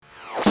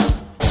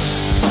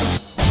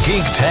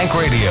Geek Tank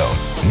Radio,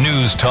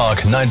 News Talk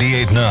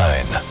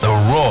 98.9, the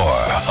roar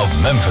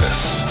of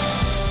Memphis.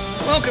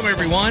 Welcome,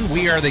 everyone.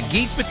 We are the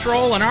Geek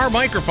Patrol, and our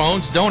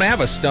microphones don't have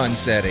a stun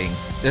setting.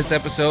 This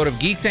episode of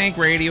Geek Tank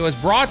Radio is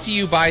brought to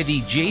you by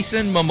the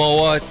Jason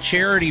Momoa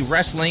Charity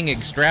Wrestling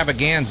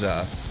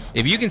Extravaganza.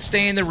 If you can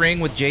stay in the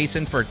ring with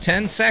Jason for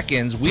 10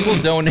 seconds, we will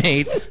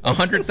donate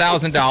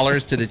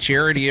 $100,000 to the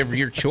charity of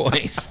your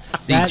choice.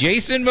 The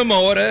Jason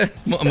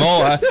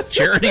Momoa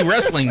Charity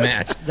Wrestling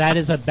Match. That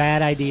is a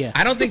bad idea.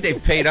 I don't think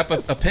they've paid up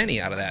a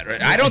penny out of that.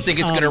 Right? I don't think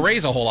it's going to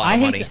raise a whole lot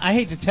of money. I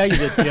hate to tell you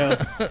this, Joe.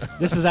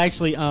 This is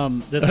actually a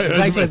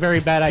very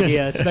bad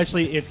idea,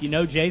 especially if you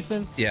know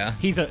Jason. Yeah.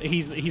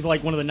 He's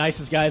like one of the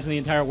nicest guys in the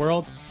entire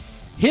world.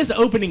 His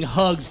opening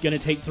hug's going to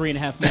take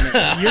 3.5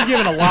 minutes. You're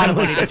giving a lot of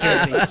money to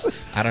charity.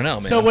 I don't know,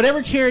 man. So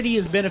whatever charity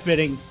is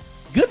benefiting,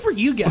 good for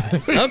you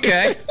guys.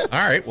 Okay.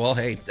 All right. Well,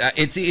 hey,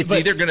 it's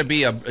either going to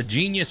be a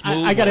genius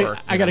move. I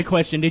got a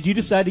question. Did you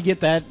decide to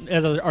get that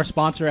as our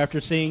sponsor after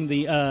seeing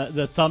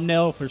the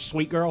thumbnail for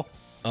Sweet Girl?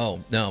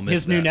 Oh no, missed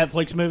his new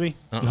Netflix movie.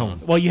 Uh-huh.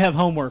 Well, you have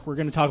homework. We're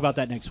going to talk about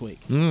that next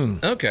week.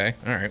 Okay.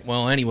 All right.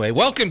 Well, anyway,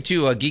 welcome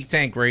to Geek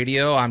Tank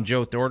Radio. I'm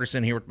Joe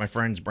Thorderson here with my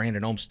friends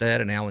Brandon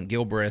Olmstead and Allan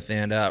Gilbreth,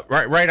 and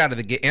right out of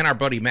the gate, and our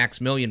buddy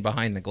Maximilian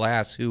behind the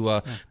glass.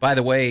 Who, by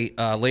the way,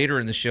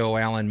 later in the show,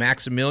 Allan,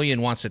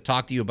 Maximilian wants to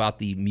talk to you about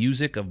the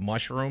music of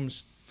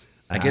mushrooms.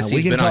 I guess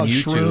he's been on YouTube.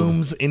 We can talk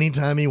shrooms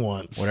anytime he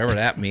wants. Whatever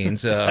that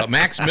means.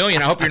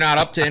 Maximilian, I hope you're not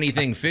up to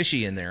anything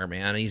fishy in there,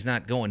 man. He's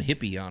not going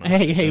hippie on us.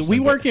 Hey, we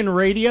work in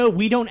radio.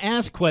 We don't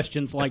ask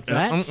questions like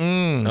that.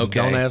 Okay.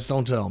 Don't ask,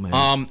 don't tell,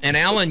 man. And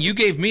Allan, you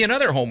gave me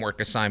another homework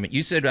assignment.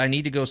 You said I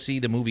need to go see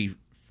the movie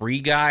Free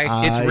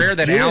Guy. It's rare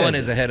that Allan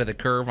is ahead of the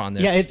curve on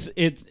this. Yeah,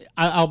 it's.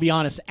 I'll be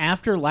honest.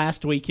 After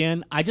last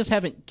weekend, I just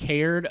haven't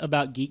cared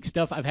about geek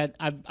stuff.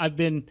 I've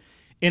been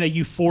in a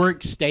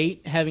euphoric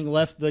state having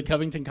left the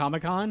Covington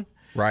Comic-Con.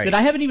 Right. That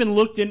I haven't even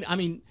looked in. I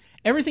mean,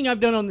 everything I've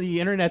done on the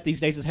internet these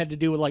days has had to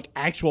do with like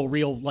actual,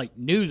 real, like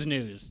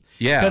news.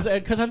 Yeah.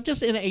 Because I'm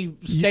just in a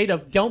state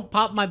of don't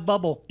pop my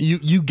bubble.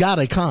 You got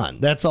a con.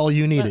 That's all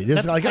you needed.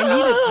 It's like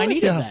I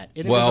needed that.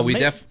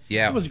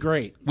 It was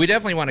great. We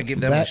definitely want to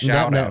give them a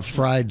shout out. That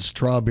fried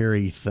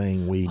strawberry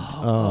thing.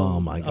 Oh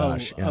my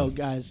gosh. Oh,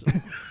 guys.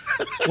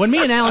 When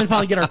me and Allan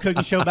finally get our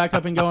cooking show back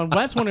up and going,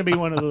 that's going to be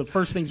one of the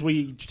first things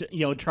we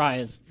try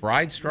is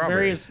fried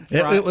strawberries.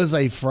 It was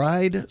a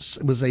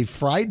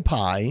fried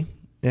pie,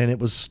 and it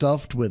was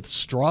stuffed with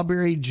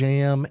strawberry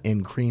jam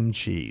and cream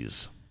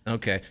cheese.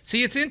 Okay.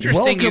 See, it's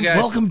interesting, you guys.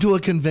 Welcome to a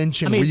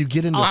convention where you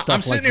get into stuff like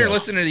this. I'm sitting here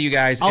listening to you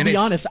guys. I'll be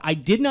honest, I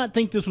did not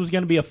think this was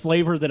going to be a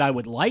flavor that I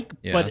would like,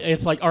 but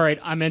it's like, all right,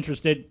 I'm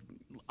interested.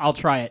 I'll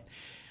try it.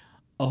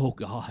 Oh,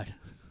 God.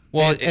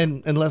 Well,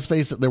 and let's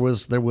face it, there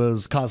was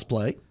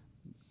cosplay.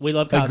 We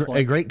love cosplay.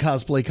 A great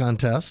cosplay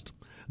contest.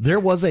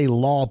 There was a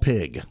law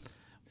pig.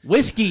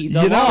 Whiskey,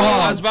 the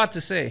law. I was about to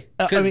say.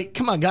 I mean,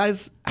 come on,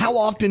 guys. How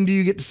often do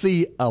you get to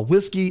see a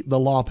Whiskey the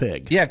Law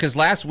Pig? Yeah, because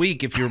last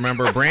week, if you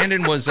remember,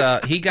 Brandon was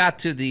he got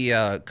to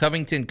the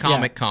Covington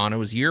Comic Con. It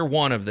was year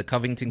one of the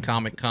Covington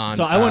Comic Con.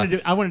 So I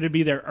wanted to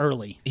be there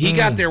early. He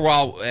got there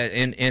while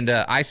and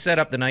I set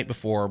up the night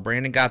before.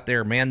 Brandon got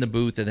there, manned the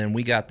booth, and then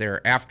we got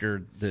there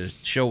after the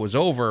show was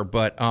over.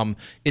 But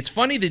it's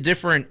funny the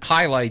different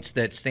highlights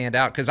that stand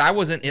out because I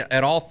wasn't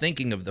at all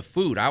thinking of the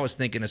food. I was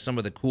thinking of some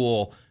of the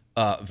cool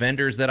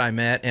vendors that I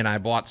met, and I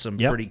bought some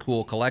pretty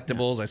cool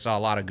collectibles. I saw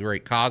a lot of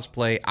great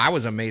cosplay. I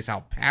was amazed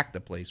how packed the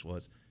place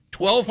was.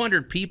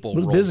 1,200 people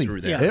rolled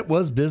through there. Yeah. It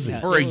was busy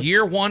for a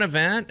year one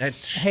event.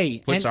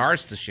 Puts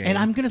ours to shame. And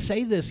I'm going to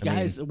say this,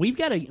 guys, we've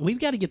got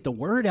to get the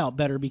word out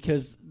better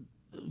because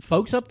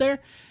folks up there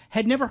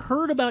had never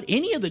heard about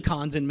any of the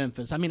cons in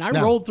Memphis. I mean, I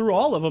rolled through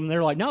all of them.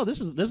 They're like, no, this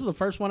is the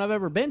first one I've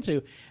ever been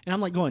to. And I'm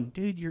like going,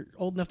 dude, you're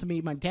old enough to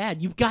meet my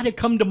dad. You've got to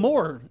come to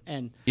more.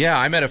 And yeah,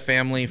 I met a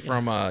family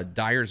from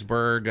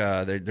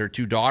Dyersburg. Their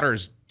two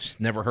daughters just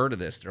never heard of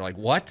this. They're like,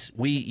 what?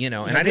 And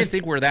I didn't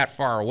think we're that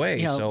far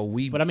away. So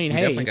we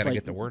definitely got to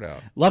get the word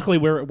out. Luckily,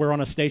 we're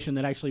on a station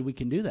that actually we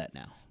can do that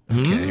now.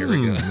 Okay, here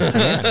we go.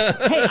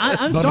 Hey,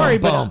 I'm sorry,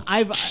 but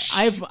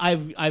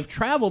I've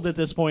traveled at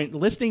this point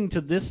listening to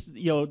this,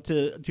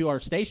 to our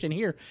station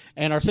here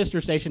and our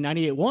sister station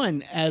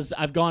 98.1 as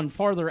I've gone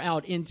farther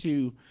out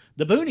into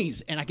the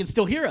boonies, and I can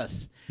still hear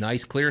us.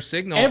 Nice, clear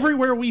signal.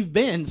 Everywhere we've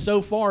been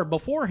so far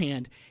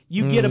beforehand,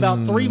 you get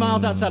about 3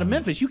 miles outside of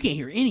Memphis, you can't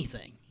hear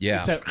anything. Yeah.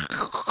 Except,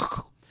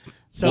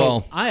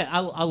 so I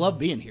love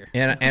being here.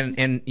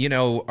 And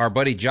our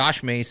buddy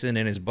Josh Mason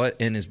and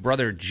his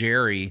brother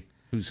Jerry,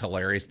 who's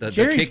hilarious, the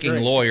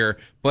kicking lawyer.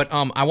 But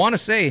I want to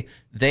say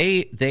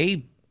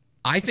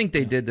I think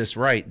they did this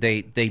right.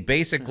 They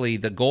basically,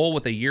 the goal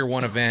with a year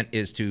one event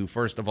is to,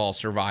 first of all,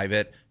 survive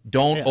it.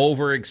 Don't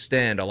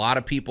overextend. A lot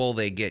of people,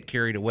 they get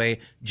carried away.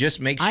 Just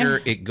make sure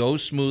it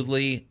goes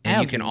smoothly,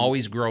 and you can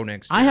always grow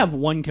next year. I have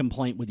one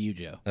complaint with you,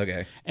 Joe.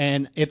 Okay.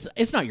 And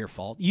it's not your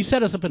fault. You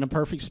set us up in a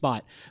perfect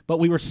spot, but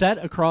we were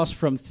set across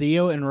from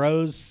Theo and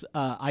Rose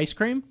ice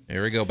cream.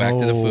 Here we go, back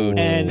to the food.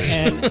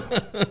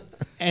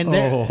 And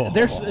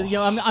there's,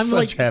 I'm such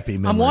like, happy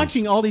I'm memories.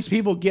 watching all these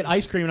people get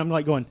ice cream, and I'm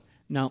like going,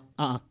 no,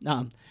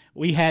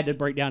 we had to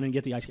break down and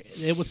get the ice cream.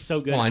 It was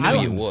so good. Well, I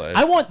knew you would.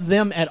 I want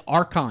them at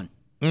Archon.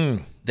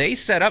 They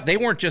set up. They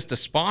weren't just a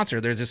sponsor.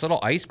 There's this little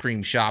ice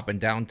cream shop in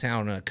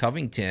downtown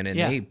Covington,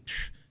 and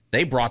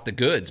they brought the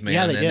goods, man.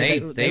 Yeah, they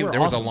and did. They were there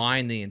was a awesome.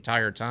 line the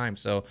entire time.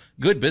 So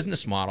good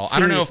business model.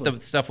 I don't know if the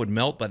stuff would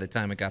melt by the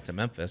time it got to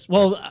Memphis.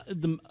 Well,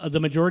 the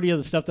majority of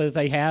the stuff that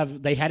they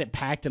had it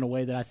packed in a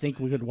way that I think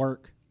would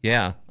work.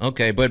 Yeah.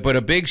 Okay. But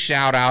a big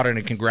shout out and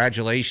a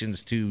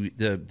congratulations to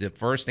the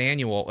first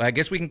annual. I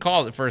guess we can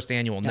call it the first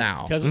annual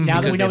now. Because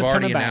now that we know they've it's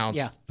already coming back.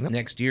 announced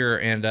next year,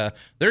 and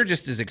they're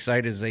just as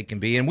excited as they can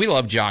be. And we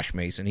love Josh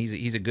Mason.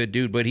 He's a good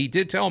dude. But he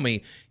did tell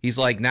me, he's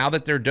like, now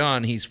that they're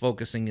done, he's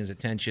focusing his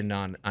attention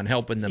on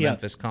helping the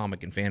Memphis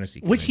comic and fantasy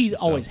community. Which he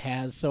always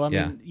has. So I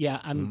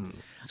mean,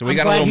 So we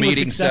got a little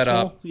meeting set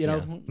up.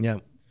 Yeah.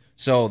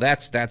 So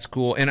that's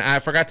cool. And I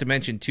forgot to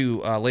mention too,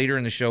 later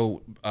in the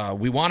show,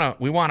 we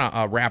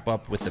wanna wrap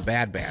up with the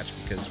Bad Batch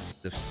because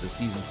the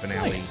season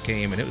finale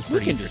came and it was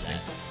pretty interesting.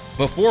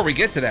 Before we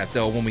get to that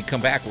though, when we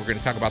come back, we're going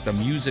to talk about the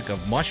music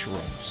of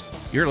mushrooms.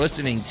 You're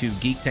listening to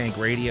Geek Tank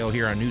Radio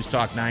here on News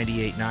Talk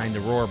 98.9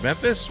 The Roar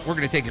Memphis. We're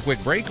going to take a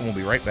quick break and we'll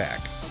be right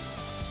back.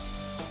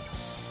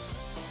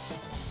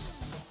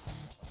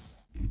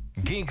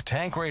 Geek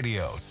Tank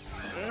Radio.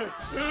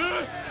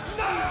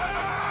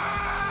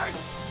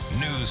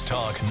 News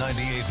Talk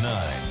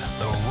 98.9,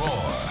 The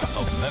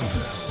Roar of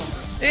Memphis.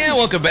 And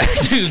welcome back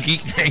to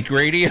Geek Tank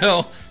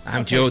Radio.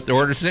 I'm Joe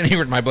Thorderson here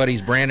with my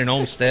buddies Brandon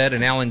Olmstead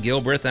and Allan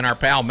Gilbreth and our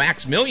pal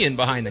Max Million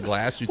behind the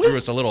glass, who threw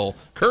us a little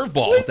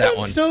curveball with that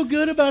one. So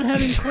good about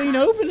having clean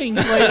openings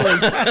lately.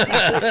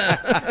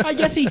 I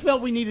guess he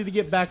felt we needed to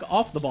get back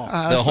off the ball.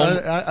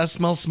 I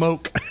smell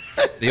smoke.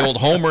 The old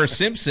Homer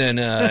Simpson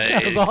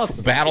was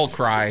awesome. battle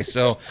cry.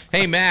 So,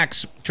 hey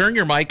Max, turn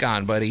your mic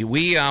on, buddy.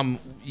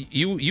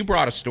 You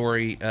brought a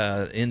story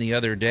in the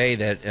other day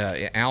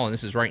that Allan,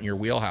 this is right in your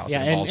wheelhouse.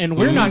 Yeah, it and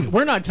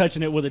we're not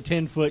touching it with a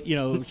 10-foot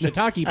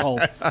shiitake pole.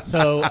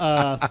 So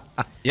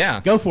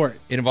go for it.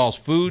 It involves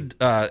food,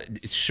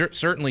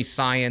 certainly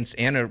science,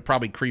 and it'll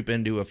probably creep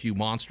into a few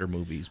monster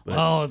movies.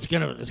 But it's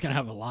gonna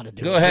have a lot of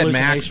go ahead,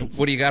 Max.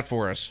 What do you got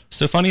for us?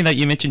 So funny that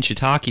you mentioned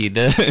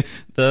shiitake.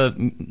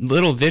 The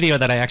little video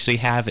that I actually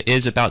have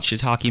is about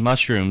shiitake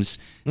mushrooms.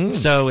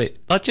 So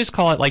let's just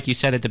call it, like you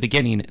said at the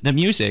beginning, the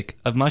music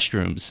of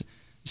mushrooms.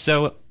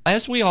 So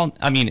as we all,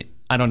 I mean,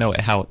 I don't know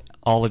how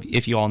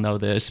if you all know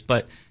this,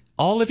 but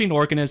all living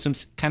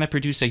organisms kind of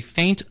produce a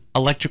faint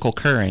electrical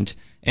current,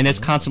 and this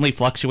constantly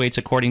fluctuates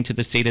according to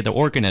the state of the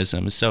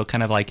organism. So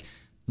kind of like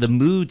the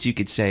moods, you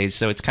could say.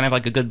 So it's kind of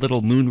like a good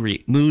little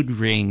mood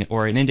ring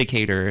or an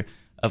indicator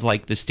of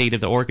like the state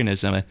of the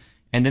organism.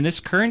 And then this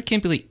current can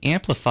be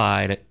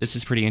amplified, this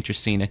is pretty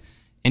interesting,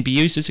 and be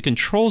used as a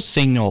control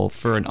signal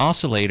for an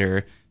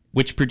oscillator,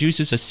 which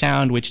produces a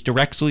sound which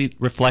directly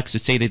reflects the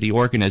state of the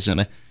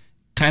organism.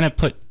 Kind of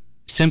put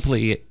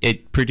simply,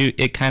 it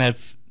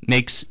produces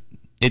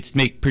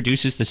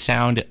the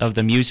sound of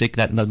the music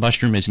that the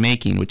mushroom is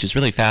making, which is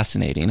really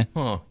fascinating.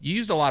 Huh. You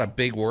used a lot of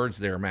big words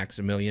there,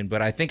 Maximilian,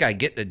 but I think I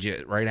get the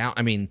gist right out.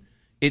 I mean,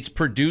 it's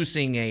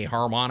producing a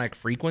harmonic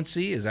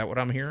frequency. Is that what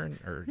I'm hearing?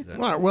 Or is that...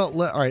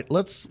 Well, all right.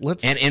 Let's.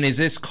 And is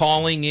this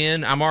calling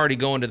in? I'm already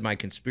going to my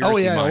conspiracy. Oh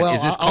yeah. mind. Well,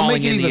 is this I'll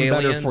make it even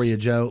better aliens? for you,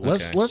 Joe.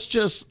 Okay.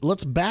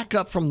 Let's back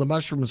up from the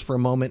mushrooms for a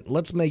moment.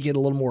 Let's make it a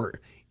little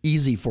more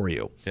easy for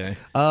you. Okay.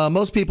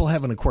 Most people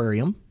have an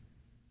aquarium.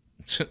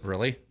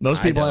 Really?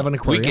 Most people have an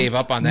aquarium. We gave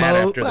up on that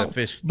after the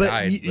fish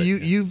died.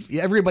 But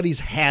everybody's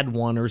had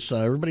one or so.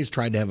 Everybody's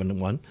tried to have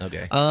one.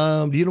 Okay.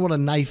 Do you know what a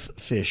knife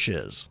fish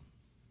is?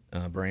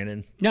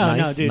 Brandon?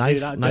 No, dude.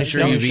 I'm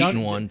sure you've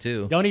eaten one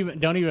too. Don't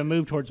even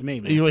move towards me,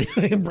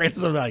 man.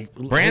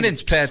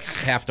 Brandon's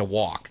pets have to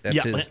walk.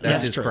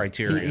 That's his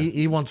criteria.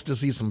 He wants to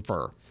see some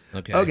fur.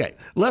 Okay.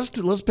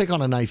 Let's pick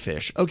on a knife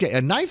fish. Okay,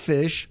 a knife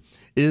fish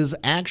is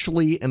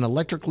actually an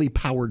electrically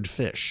powered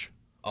fish.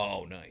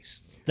 Oh, nice.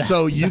 That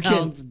so you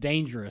sounds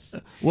dangerous.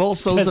 Well,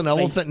 so's an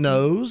elephant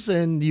nose,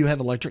 and you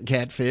have electric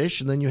catfish,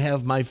 and then you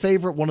have my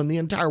favorite one in the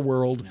entire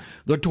world,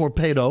 the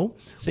torpedo,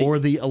 or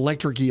the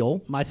electric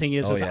eel. My thing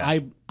is,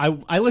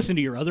 I listen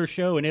to your other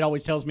show, and it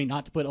always tells me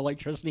not to put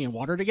electricity and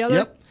water together.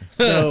 Yep.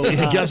 So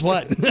guess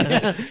what?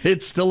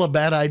 It's still a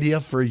bad idea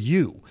for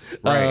you.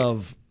 Right.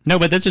 No,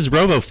 but this is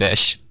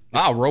RoboFish.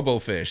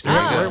 RoboFish. There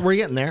we go. We're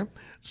getting there.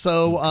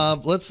 So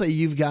let's say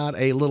you've got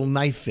a little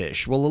knife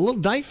fish. Well, a little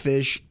knife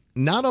fish,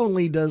 not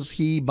only does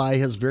he, by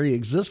his very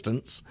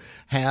existence,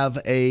 have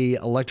a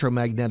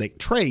electromagnetic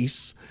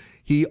trace,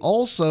 he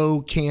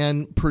also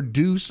can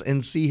produce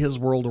and see his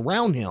world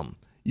around him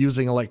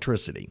using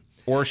electricity.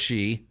 Or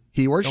she.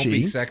 He or Don't she.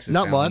 be sexist,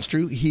 Well, Allan. that's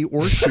true. He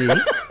or she.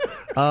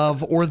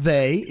 Or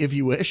they, if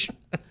you wish.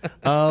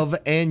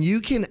 And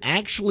you can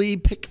actually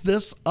pick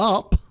this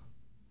up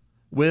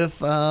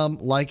with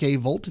like a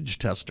voltage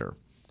tester.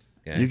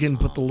 Okay. You can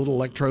put the little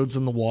electrodes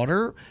in the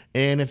water,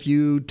 and if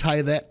you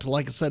tie that to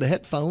like a set of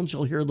headphones,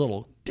 you'll hear a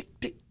little tick,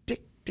 tick,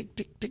 tick, tick,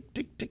 tick, tick,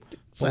 tick, tick.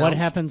 sounds. What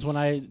happens when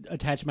I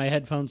attach my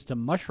headphones to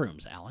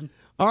mushrooms, Alan?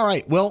 All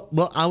right. Well,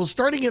 I was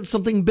starting at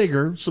something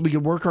bigger so we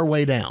could work our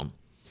way down.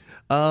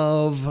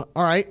 All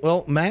right.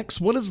 Well,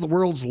 Max, what is the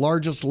world's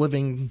largest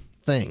living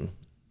thing?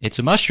 It's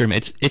a mushroom.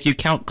 It's if you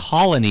count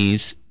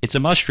colonies, it's a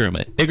mushroom.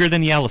 Bigger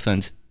than the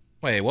elephant.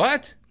 Wait,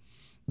 what?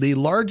 The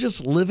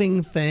largest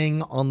living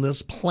thing on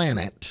this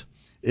planet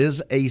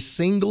is a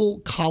single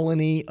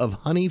colony of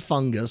honey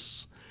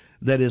fungus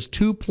that is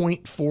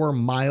 2.4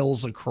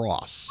 miles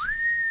across.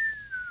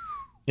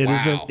 It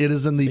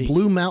is in the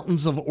Blue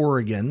Mountains of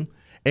Oregon,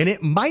 and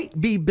it might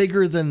be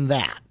bigger than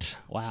that.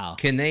 Wow.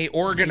 Can they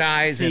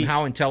organize, and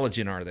how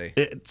intelligent are they?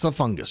 It's a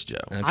fungus, Joe.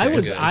 Okay,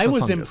 I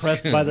was fungus.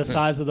 impressed by the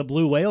size of the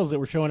blue whales that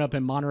were showing up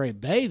in Monterey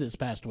Bay this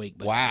past week.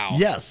 But Wow.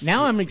 Yes.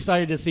 now I'm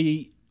excited to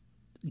see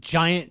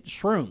giant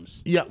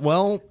shrooms. Yeah,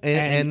 well,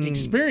 And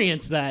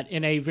experience that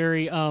in a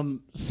very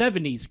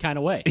 70s kind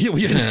of way.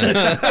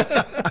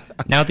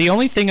 Now, the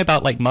only thing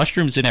about like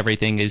mushrooms and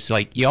everything is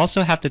like you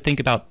also have to think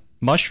about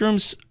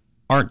mushrooms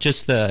aren't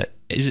just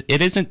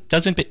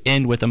doesn't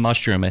end with a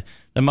mushroom.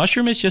 The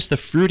mushroom is just the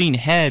fruiting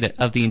head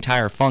of the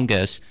entire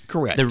fungus.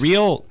 Correct. The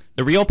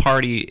real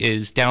party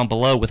is down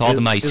below with all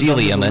the is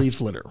under mycelium. the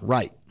leaf litter.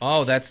 Right.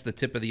 Oh, that's the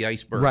tip of the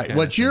iceberg. Right.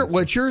 What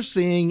you're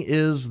seeing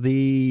is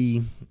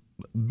the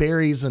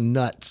berries and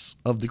nuts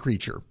of the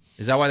creature.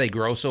 Is that why they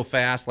grow so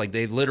fast? Like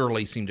they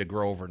literally seem to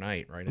grow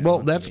overnight, right? Well,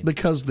 that's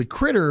because the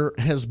critter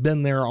has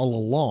been there all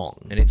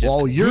along. And it just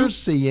all you're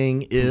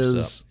seeing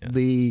is up, yeah.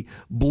 the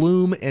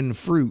bloom and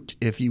fruit,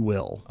 if you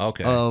will,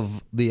 Okay.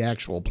 of the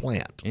actual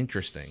plant.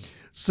 Interesting.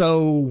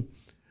 So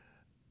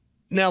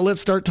now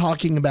let's start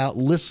talking about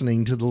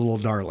listening to the little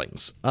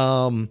darlings.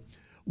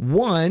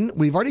 One,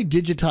 we've already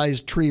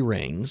digitized tree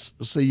rings,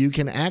 so you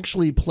can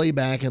actually play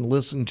back and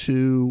listen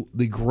to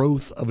the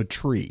growth of a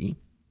tree.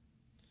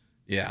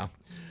 Yeah.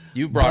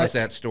 You brought us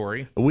that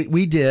story.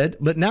 We did,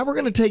 but now we're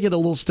going to take it a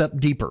little step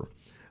deeper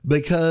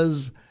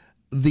because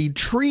the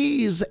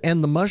trees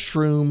and the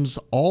mushrooms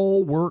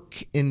all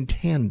work in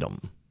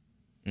tandem.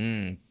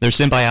 They're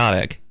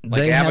symbiotic. Like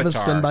They have a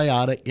Avatar.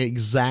 symbiotic,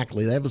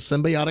 exactly. They have a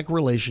symbiotic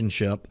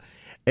relationship.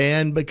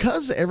 And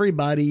because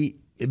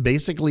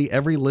basically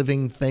every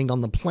living thing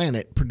on the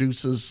planet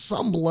produces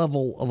some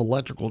level of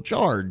electrical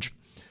charge,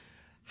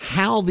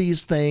 how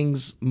these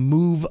things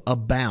move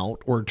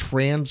about or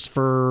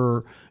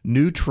transfer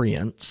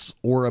nutrients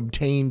or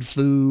obtain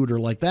food or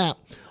like that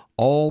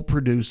all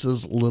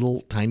produces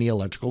little tiny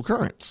electrical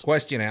currents.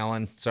 Question,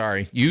 Alan.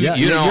 Sorry. I you're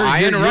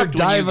interrupt. when you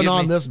diving give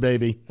on me- this,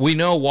 baby. We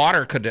know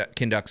water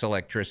conducts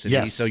electricity,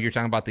 Yes. so you're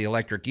talking about the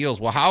electric eels.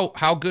 Well,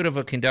 how good of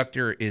a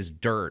conductor is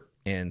dirt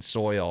and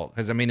soil?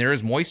 Because, I mean, there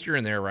is moisture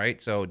in there,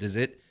 right? So does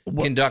it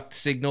conduct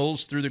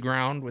signals through the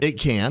ground? It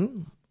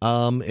can.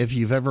 If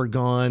you've ever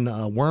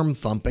gone worm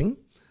thumping.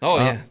 Oh,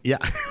 yeah. Yeah.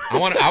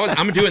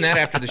 I'm doing that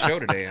after the show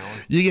today, Alan.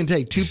 You can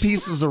take two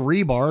pieces of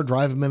rebar,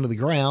 drive them into the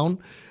ground.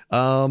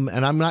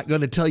 And I'm not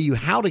going to tell you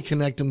how to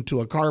connect them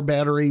to a car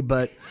battery,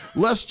 but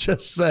let's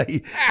just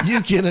say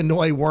you can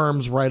annoy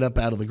worms right up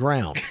out of the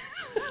ground.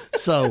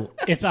 So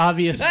It's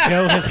obvious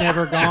Joe has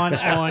never gone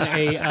on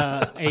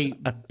a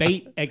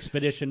bait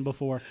expedition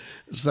before.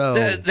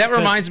 That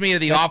reminds me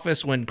of The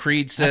Office when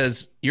Creed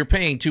says, "You're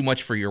paying too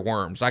much for your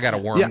worms. I got a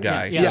worm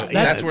guy." yeah, So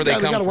that's where they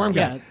we come got a from. worm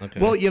guy. Yeah. Okay.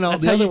 Well,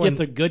 That's the how other you one. get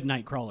the good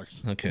night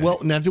crawlers. Okay. Well,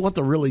 now if you want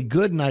the really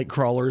good night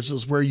crawlers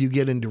is where you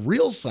get into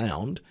real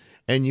sound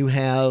and you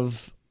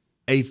have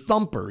a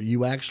thumper.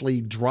 You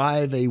actually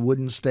drive a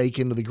wooden stake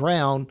into the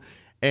ground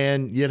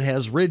and it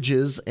has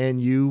ridges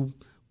and you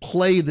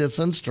play this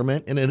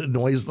instrument and it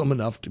annoys them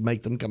enough to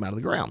make them come out of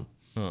the ground.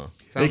 Sounds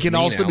It can mean,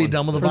 also be Alan.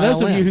 done with a For those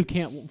violin. of you who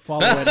can't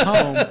follow at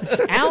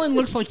home, Alan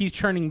looks like he's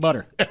churning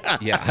butter.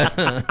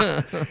 Yeah.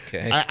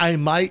 Okay. I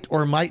might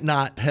or might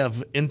not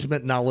have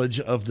intimate knowledge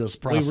of this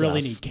process. We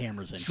really need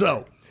cameras in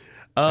So,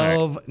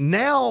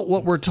 now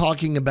what we're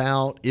talking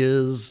about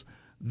is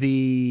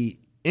the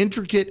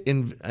intricate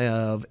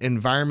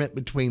environment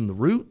between the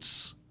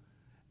roots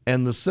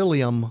and the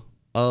psyllium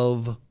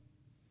of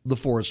the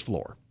forest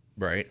floor.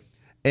 Right.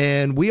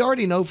 And we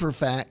already know for a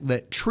fact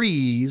that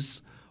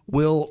trees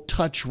will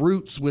touch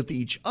roots with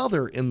each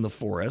other in the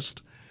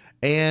forest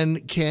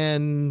and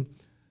can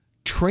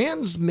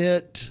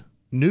transmit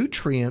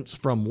nutrients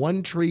from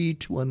one tree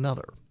to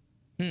another.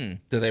 Do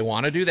they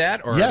want to do that,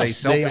 or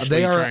Yes, are they selfishly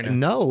they are. trying to?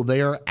 No,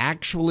 they are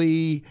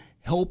actually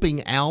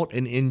helping out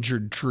an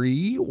injured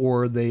tree,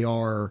 or they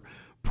are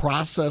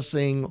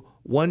processing.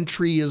 One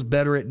tree is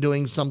better at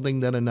doing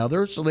something than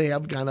another, so they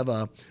have kind of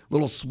a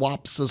little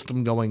swap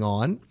system going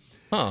on.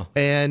 Huh.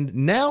 And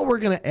now we're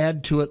going to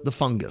add to it the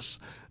fungus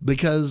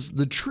because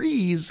the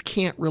trees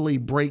can't really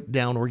break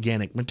down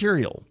organic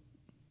material.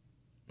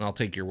 I'll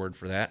take your word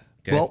for that.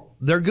 Okay. Well,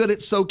 they're good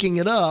at soaking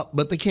it up,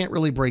 but they can't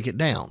really break it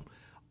down.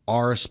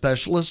 Our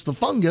specialists, the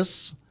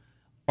fungus,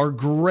 are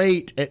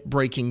great at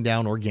breaking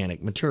down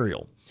organic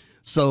material.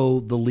 So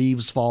the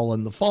leaves fall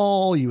in the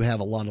fall, you have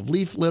a lot of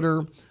leaf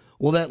litter.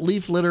 Well, that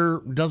leaf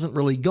litter doesn't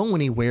really go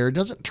anywhere,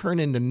 doesn't turn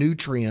into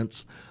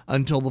nutrients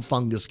until the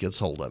fungus gets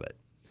hold of it.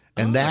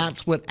 And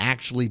that's what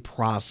actually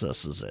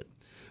processes it.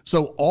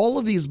 So all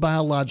of these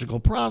biological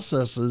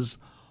processes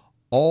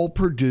all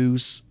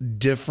produce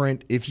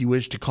different, if you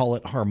wish to call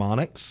it,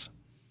 harmonics.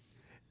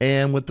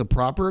 And with the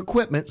proper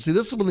equipment, see,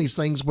 this is one of these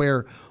things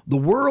where the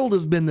world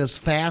has been this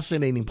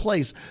fascinating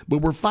place, but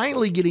we're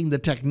finally getting the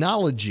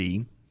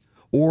technology,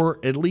 or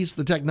at least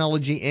the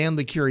technology and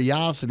the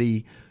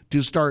curiosity,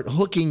 to start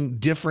hooking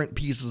different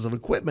pieces of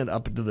equipment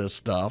up into this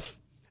stuff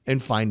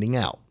and finding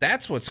out.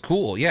 That's what's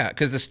cool, yeah,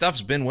 because the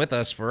stuff's been with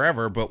us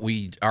forever, but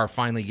we are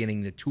finally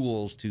getting the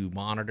tools to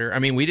monitor. I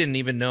mean, we didn't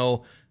even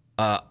know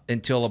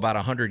until about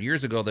 100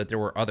 years ago that there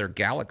were other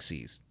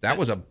galaxies. That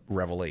was a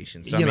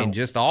revelation. So, I mean,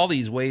 just all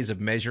these ways of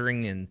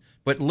measuring.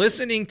 But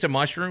listening to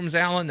mushrooms,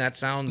 Allan, that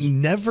sounds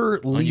never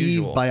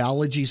unusual. Leave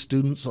biology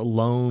students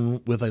alone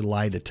with a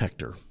lie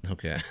detector.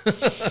 Okay.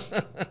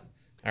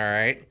 All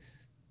right.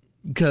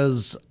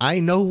 Because I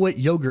know what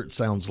yogurt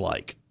sounds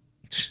like.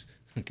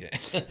 Okay.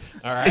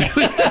 All right.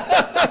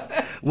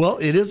 Well,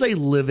 it is a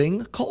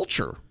living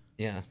culture.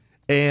 Yeah.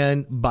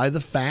 And by the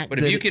fact but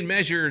that if you can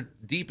measure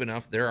deep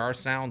enough, there are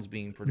sounds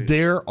being produced.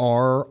 There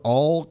are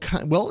all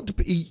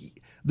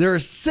there are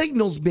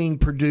signals being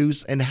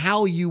produced, and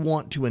how you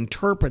want to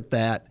interpret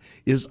that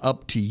is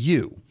up to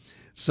you.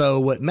 So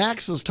what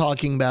Max is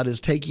talking about is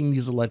taking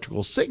these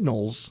electrical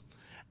signals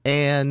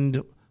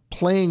and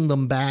playing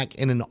them back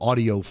in an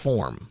audio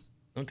form.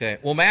 Okay.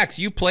 Well, Max,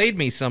 you played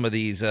me some of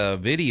these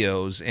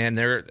videos, and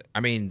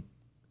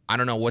I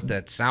don't know what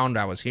that sound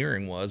I was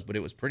hearing was, but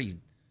it was pretty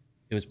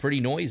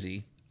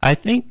noisy. I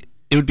think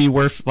it would be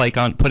worth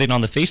putting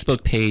on the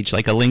Facebook page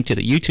like a link to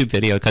the YouTube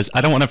video, because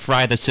I don't want to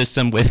fry the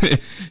system with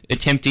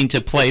attempting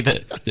to play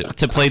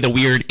the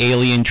weird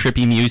alien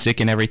trippy music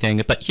and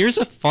everything. But here's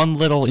a fun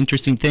little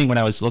interesting thing. When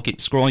I was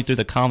scrolling through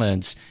the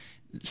comments,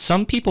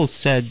 some people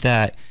said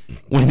that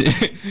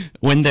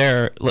when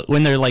they're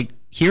like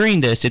hearing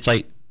this, it's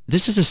like,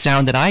 this is a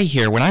sound that I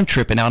hear when I'm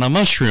tripping out on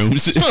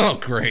mushrooms. Oh,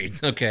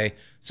 great. Okay.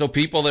 So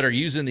people that are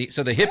using the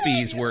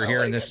hippies were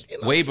hearing this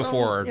way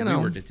before we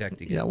were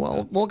detecting it. Yeah,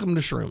 well, welcome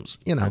to shrooms.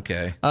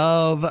 Okay.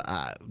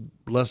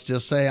 Let's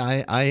just say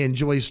I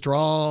enjoy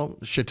straw,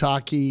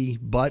 shiitake,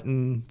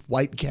 button,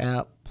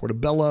 whitecap,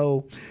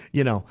 portobello.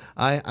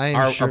 I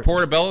Are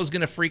portobellos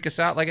going to freak us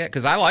out like that?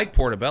 Because I like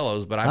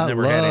portobellos, but I've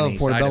never had any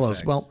side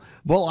effects.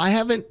 Well, I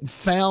haven't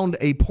found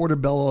a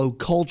portobello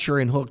culture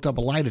and hooked up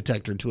a lie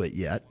detector to it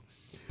yet.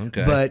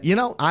 Okay. But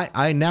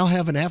I now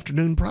have an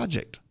afternoon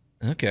project.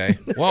 Okay.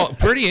 Well,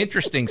 pretty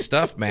interesting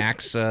stuff,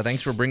 Max.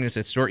 Thanks for bringing us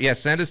that story. Yeah,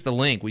 send us the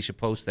link. We should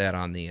post that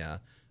on the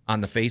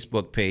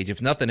Facebook page.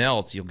 If nothing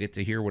else, you'll get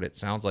to hear what it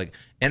sounds like.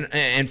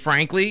 And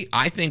frankly,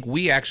 I think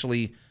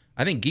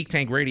Geek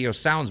Tank Radio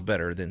sounds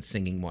better than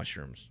Singing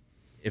Mushrooms.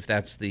 If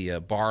that's the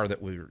bar that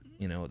we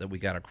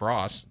got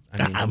across.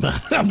 I'm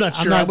not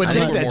sure I would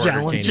take that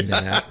challenge.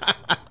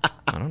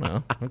 I don't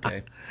know.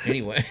 Okay.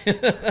 Anyway.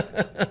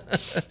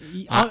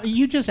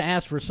 You just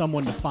asked for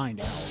someone to find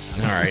out.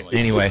 All right.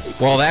 Anyway.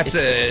 Well, that's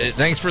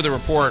thanks for the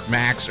report,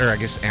 Max, or I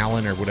guess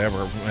Allan or whatever.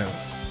 Well,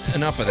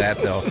 enough of that,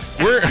 though.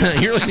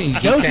 You're listening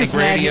to Geek Tank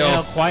Radio.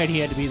 How quiet he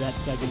had to be that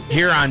second.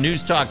 Here on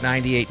News Talk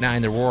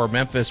 98.9, The Roar of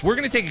Memphis. We're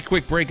going to take a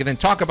quick break and then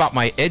talk about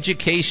my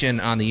education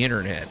on the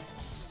internet.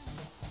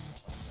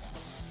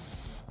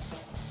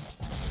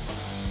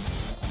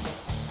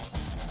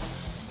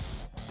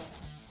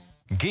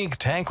 Geek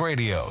Tank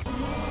Radio.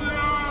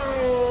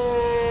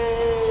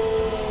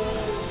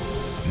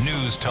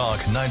 News Talk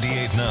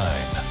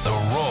 98.9, The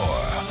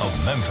Roar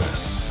of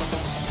Memphis.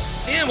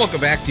 And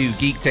welcome back to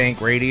Geek Tank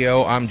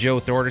Radio. I'm Joe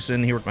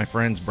Thorderson here with my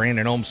friends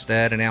Brandon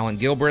Olmstead and Allan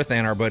Gilbreth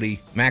and our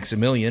buddy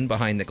Maximilian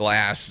behind the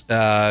glass.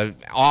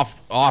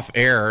 Off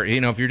air,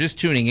 if you're just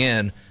tuning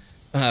in,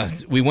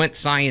 we went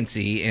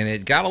science-y, and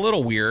it got a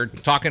little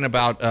weird talking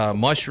about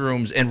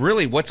mushrooms and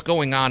really what's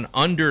going on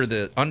under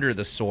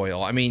the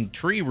soil. I mean,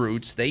 tree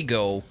roots,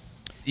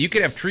 you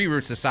could have tree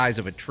roots the size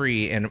of a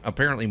tree, and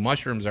apparently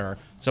mushrooms are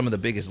some of the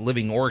biggest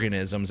living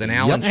organisms. And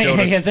Allan showed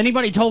us. Has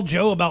anybody told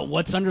Joe about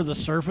what's under the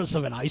surface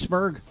of an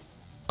iceberg?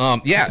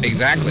 Yeah,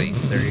 exactly.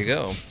 There you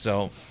go.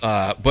 So,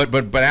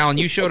 but Allan,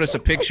 you showed us a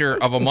picture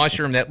of a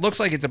mushroom that looks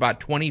like it's about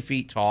 20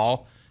 feet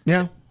tall.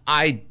 Yeah.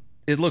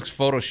 It looks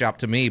photoshopped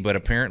to me, but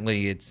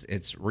apparently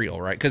it's real,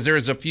 right? Because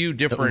there's a few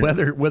different.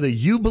 Whether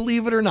you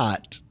believe it or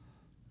not,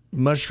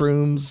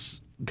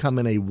 mushrooms come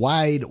in a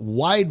wide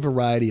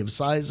variety of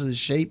sizes,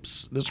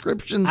 shapes,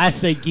 descriptions. I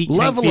say Geek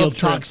level Tank of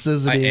field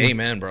toxicity.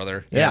 Amen,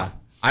 brother. Yeah.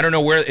 I don't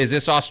know where is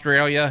this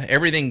Australia?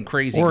 Everything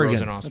crazy Oregon.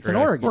 grows in It's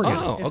Australia. in Oregon.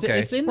 Oh,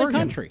 okay. It's in the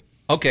country.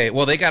 Okay,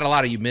 well, they got a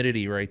lot of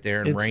humidity right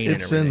there and rain and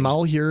It's everything. in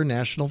Malheur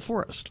National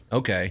Forest.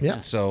 Okay, Yeah.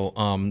 So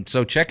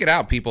check it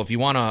out, people. If you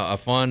want a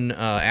fun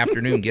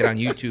afternoon, get on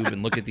YouTube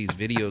and look at these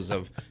videos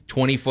of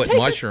 20-foot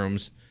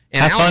mushrooms.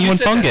 And Have Allan, fun you with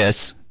said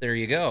fungus. There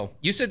you go.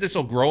 You said this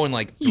will grow in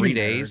like 3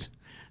 days.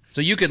 So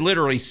you could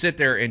literally sit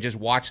there and just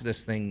watch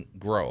this thing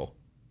grow.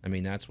 I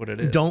mean, that's what it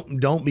is.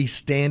 Don't be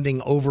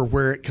standing over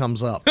where it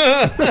comes up.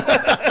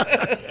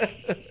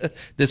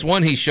 This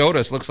one he showed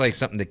us looks like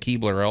something the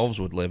Keebler elves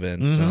would live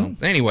in. So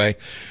anyway,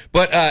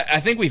 but I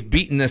think we've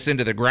beaten this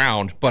into the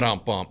ground. But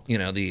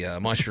the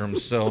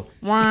mushrooms. So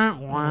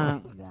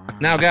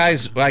now,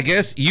 guys, I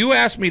guess you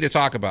asked me to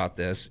talk about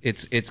this.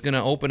 It's going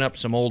to open up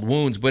some old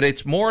wounds, but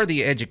it's more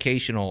the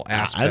educational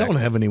aspect. I don't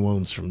have any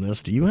wounds from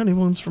this. Do you have any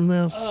wounds from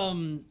this?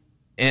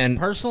 And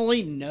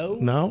personally, no.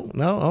 No.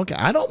 Okay,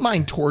 I don't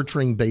mind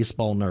torturing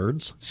baseball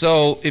nerds.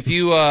 So if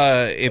you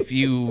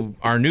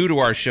are new to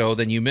our show,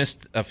 then you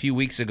missed a few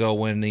weeks ago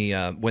when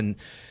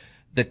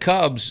the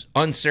Cubs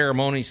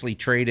unceremoniously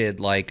traded,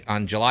 like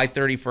on July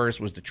 31st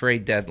was the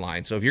trade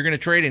deadline. So if you're going to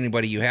trade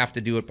anybody, you have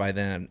to do it by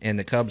then. And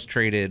the Cubs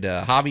traded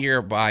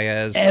Javier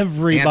Baez,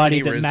 everybody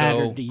Anthony that Rizzo,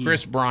 mattered to you.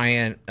 Chris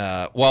Bryant.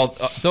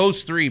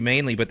 Those three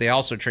mainly, but they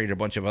also traded a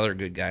bunch of other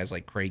good guys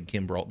like Craig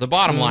Kimbrell. The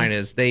bottom line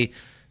is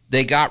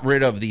they got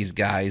rid of these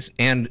guys,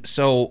 and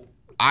so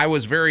I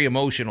was very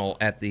emotional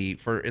at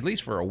least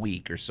for a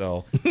week or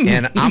so,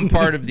 and I'm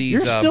part of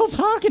these. You're still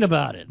talking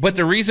about it. But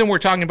the reason we're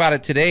talking about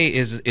it today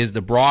is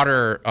the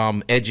broader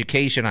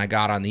education I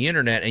got on the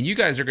internet, and you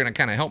guys are going to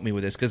kind of help me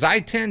with this because I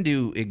tend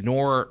to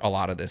ignore a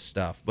lot of this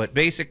stuff. But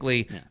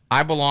basically,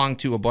 I belong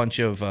to a bunch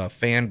of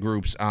fan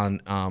groups on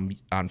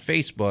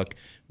Facebook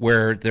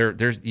where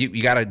there's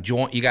you got to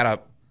join, you got to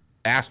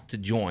asked to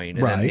join,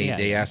 and then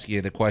they ask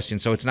you the question.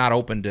 So it's not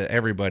open to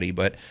everybody,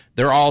 but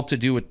they're all to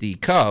do with the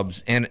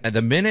Cubs. And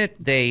the minute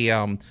they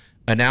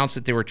announced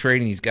that they were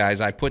trading these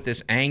guys, I put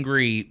this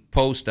angry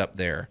post up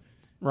there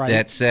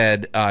that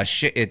said,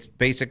 it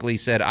basically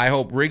said, I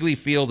hope Wrigley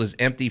Field is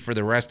empty for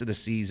the rest of the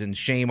season.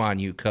 Shame on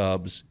you,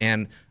 Cubs.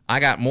 And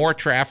I got more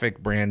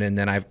traffic, Brandon,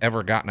 than I've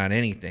ever gotten on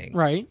anything.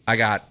 Right. I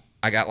got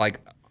like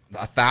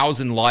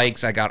 1,000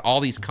 likes. I got all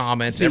these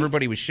comments.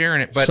 Everybody was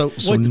sharing it. But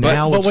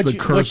now it's the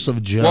curse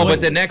of Joe. Well,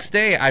 but the next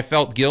day I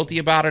felt guilty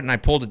about it, and I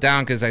pulled it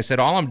down because I said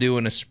all I'm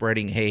doing is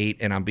spreading hate,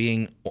 and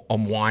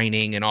I'm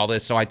whining and all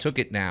this. So I took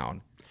it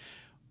down.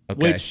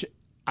 Okay. Which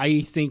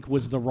I think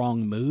was the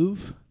wrong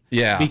move.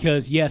 Yeah.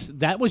 Because yes,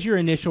 that was your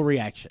initial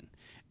reaction.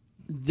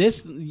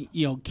 This,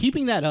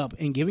 keeping that up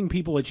and giving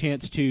people a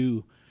chance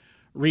to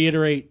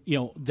reiterate,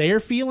 their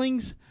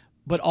feelings,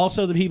 but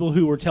also the people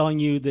who were telling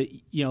you that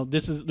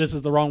this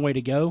is the wrong way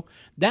to go.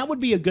 That would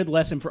be a good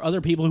lesson for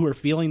other people who are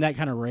feeling that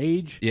kind of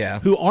rage,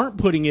 who aren't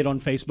putting it on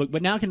Facebook,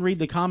 but now can read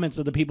the comments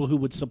of the people who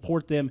would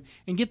support them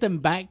and get them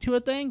back to a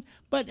thing.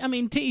 But I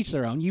mean, to each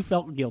their own. You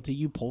felt guilty.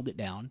 You pulled it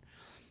down.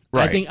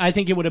 Right. I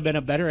think it would have been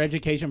a better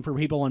education for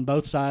people on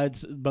both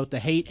sides, both the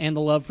hate and the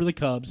love for the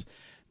Cubs,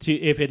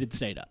 if it had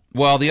stayed up.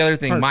 Well, the other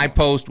thing, my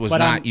post was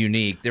not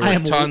unique. There were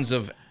tons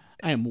of.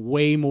 I am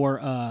way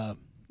more.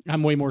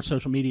 I'm way more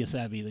social media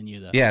savvy than you,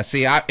 though. Yeah,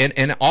 see,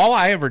 and all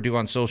I ever do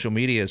on social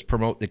media is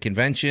promote the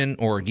convention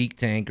or Geek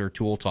Tank or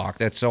Tool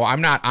Talk. So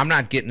I'm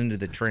not getting into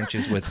the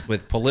trenches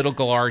with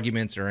political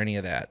arguments or any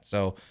of that.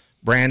 So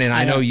Brandon,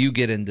 I know you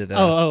get into the.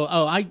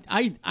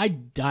 I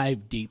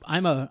dive deep. I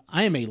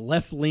am a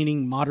left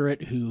leaning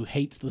moderate who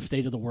hates the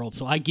state of the world.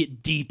 So I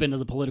get deep into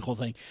the political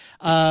thing.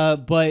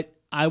 But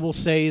I will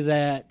say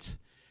that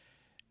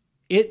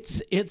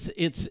it's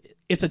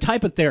a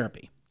type of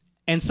therapy.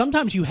 And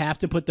sometimes you have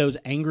to put those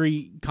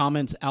angry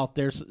comments out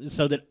there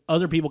so that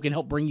other people can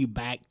help bring you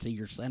back to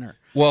your center.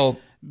 Well,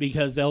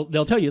 because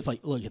they'll tell you, it's like,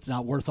 look, it's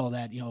not worth all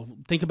that.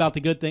 Think about the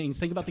good things.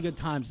 Think about the good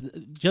times.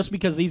 Just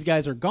because these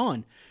guys are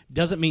gone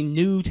doesn't mean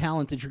new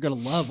talent that you're going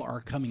to love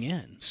are coming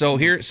in. So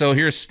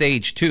here's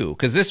stage 2,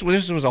 because this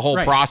was a whole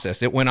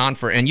process. It went on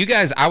and you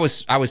guys, I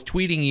was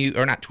tweeting you,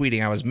 or not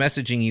tweeting, I was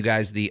messaging you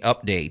guys the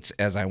updates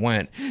as I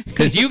went,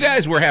 because you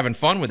guys were having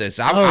fun with this.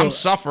 I'm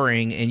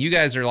suffering, and you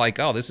guys are like,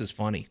 oh, this is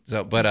funny.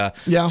 So, but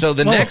so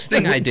the next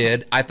thing I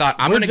did, I thought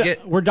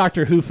we're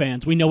Doctor Who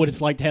fans. We know what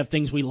it's like to have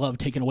things we love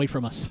taken away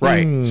from us.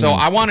 Right. So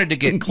I wanted to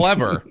get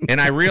clever,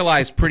 and I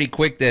realized pretty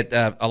quick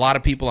that a lot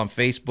of people on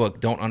Facebook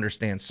don't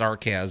understand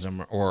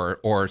sarcasm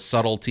or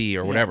subtlety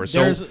or whatever.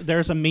 So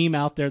there's a meme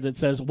out there that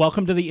says,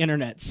 "Welcome to the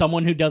internet.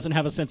 Someone who doesn't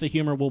have a sense of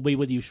humor will be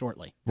with you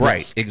shortly." Right.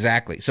 Yes.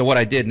 Exactly. So what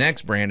I did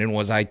next, Brandon,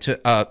 was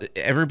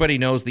everybody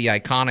knows the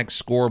iconic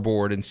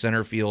scoreboard in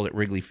center field at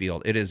Wrigley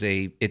Field. It's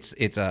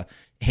a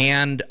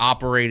hand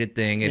operated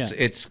thing.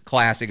 It's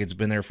classic. It's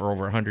been there for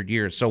over 100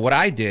 years. So what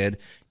I did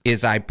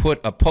is I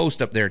put a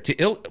post up there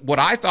to what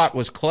I thought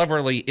was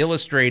cleverly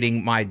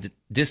illustrating my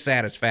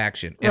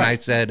dissatisfaction. And I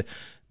said,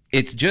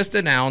 it's just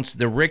announced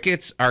the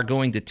Ricketts are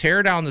going to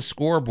tear down the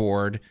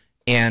scoreboard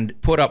and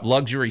put up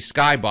luxury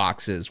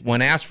skyboxes.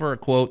 When asked for a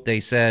quote,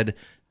 they said,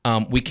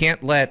 we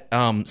can't let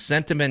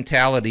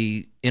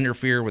sentimentality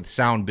interfere with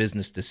sound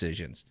business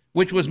decisions,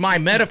 which was my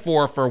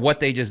metaphor for what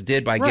they just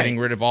did by getting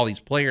rid of all these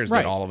players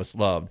that all of us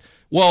loved.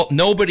 Well,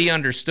 nobody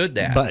understood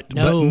that. But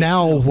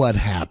now what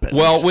happened?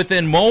 Well,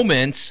 within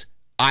moments,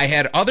 I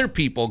had other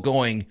people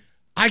going,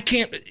 I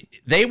can't.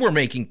 They were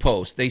making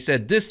posts. They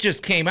said, this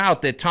just came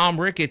out that Tom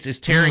Ricketts is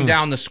tearing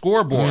down the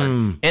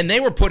scoreboard. And they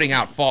were putting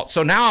out false.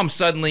 So now I'm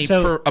suddenly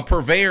a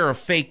purveyor of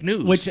fake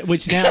news.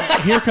 Which now,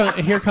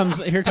 here comes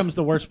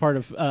the worst part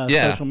of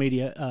social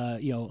media,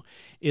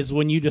 is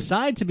when you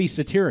decide to be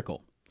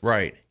satirical.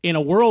 Right. In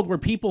a world where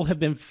people have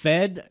been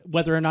fed,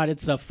 whether or not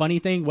it's a funny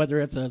thing, whether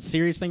it's a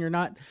serious thing or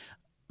not,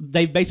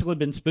 they've basically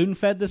been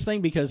spoon-fed this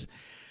thing because,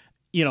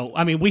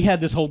 we had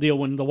this whole deal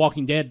when The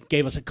Walking Dead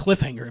gave us a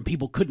cliffhanger and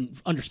people couldn't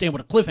understand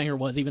what a cliffhanger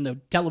was, even though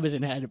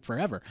television had it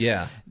forever.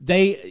 Yeah.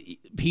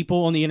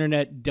 People on the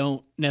internet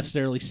don't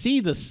necessarily see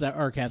the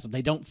sarcasm.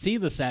 They don't see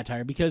the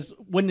satire because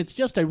when it's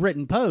just a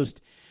written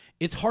post,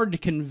 it's hard to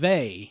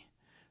convey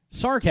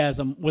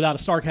sarcasm without a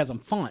sarcasm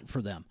font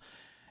for them.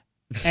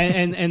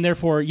 And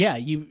therefore,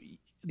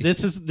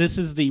 this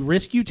is the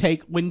risk you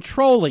take when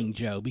trolling,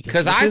 Joe,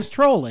 because this is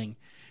trolling.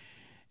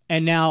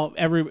 And now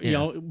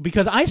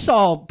because I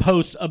saw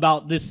posts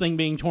about this thing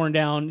being torn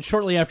down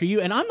shortly after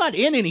you, and I'm not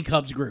in any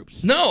Cubs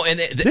groups. No, and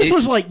this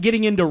was like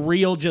getting into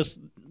real, just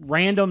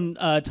random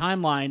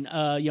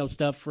timeline,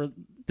 stuff for.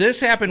 This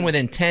happened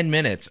within 10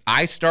 minutes.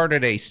 I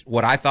started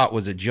what I thought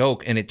was a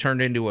joke, and it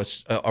turned into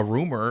a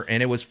rumor,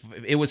 and it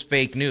was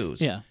fake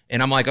news. Yeah.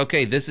 And I'm like,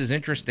 okay, this is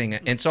interesting.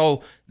 And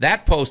so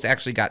that post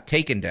actually got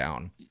taken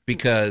down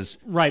because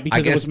I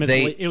guess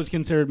it was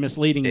considered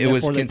misleading. It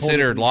was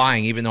considered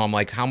lying, even though I'm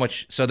like, how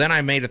much? So then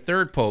I made a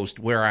third post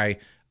where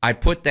I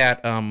put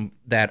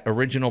that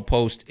original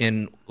post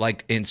in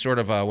sort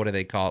of a, what do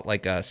they call it,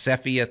 like a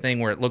sepia thing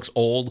where it looks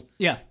old.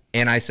 Yeah.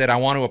 And I said, I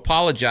want to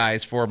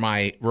apologize for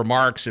my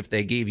remarks if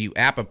they gave you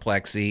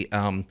apoplexy.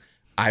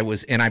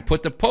 I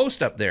put the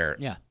post up there.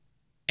 Yeah.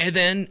 And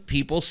then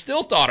people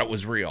still thought it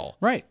was real.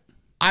 Right.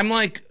 I'm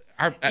like,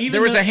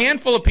 there was a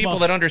handful of people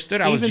that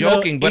understood I was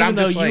joking, but I'm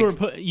just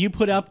like. You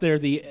put up there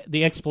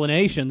the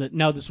explanation that,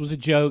 no, this was a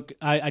joke.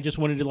 I just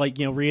wanted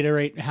to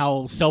reiterate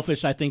how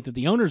selfish I think that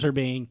the owners are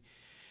being.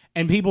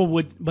 And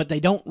people but they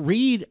don't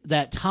read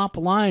that top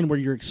line where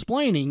you're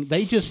explaining.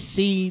 They just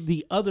see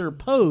the other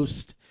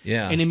post.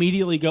 Yeah. And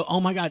immediately go, oh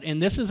my God.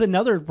 And this is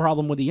another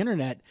problem with the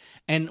internet.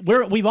 And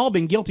we've all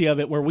been guilty of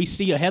it where we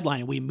see a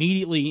headline and we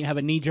immediately have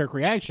a knee-jerk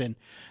reaction.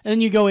 And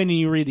then you go in and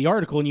you read the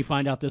article and you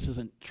find out this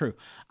isn't true.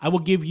 I will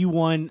give you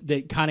one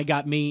that kind of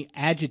got me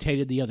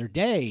agitated the other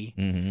day,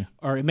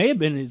 or it may have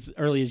been as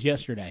early as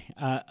yesterday.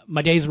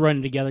 My days are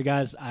running together,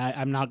 guys.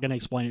 I'm not going to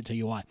explain it to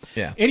you why.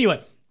 Yeah.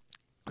 Anyway,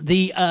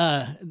 the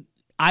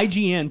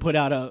IGN put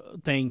out a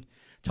thing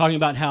talking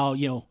about how,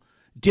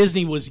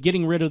 Disney was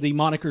getting rid of the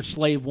moniker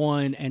Slave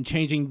One and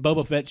changing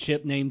Boba Fett's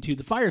ship name to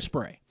the Fire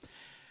Spray.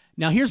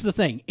 Now, here's the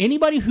thing.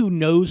 Anybody who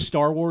knows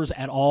Star Wars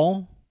at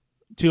all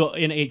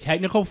in a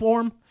technical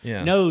form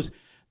knows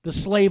the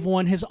Slave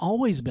One has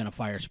always been a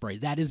Fire Spray.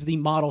 That is the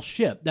model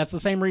ship. That's the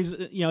same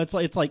reason,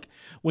 it's like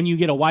when you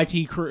get a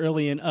YT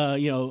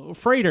Carillion,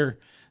 freighter,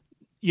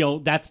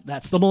 that's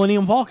the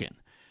Millennium Falcon.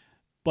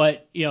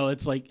 But,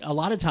 it's like a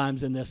lot of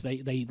times in this,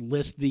 they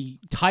list the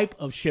type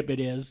of ship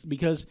it is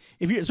because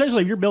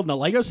especially if you're building a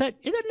Lego set,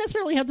 it doesn't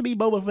necessarily have to be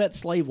Boba Fett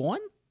Slave One.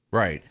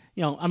 Right.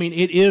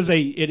 It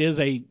is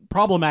a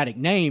problematic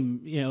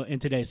name, in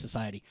today's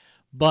society.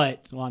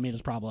 But,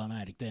 it's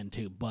problematic then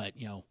too. But,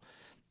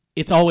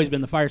 it's always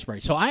been the Fire Spray.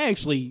 So I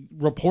actually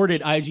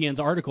reported IGN's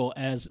article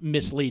as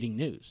misleading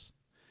news.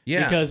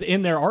 Yeah. Because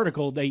in their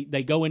article, they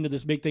go into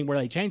this big thing where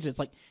they change it. It's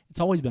like, it's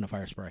always been a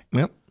Fire Spray.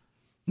 Yep.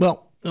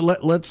 Well,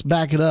 let's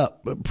back it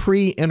up.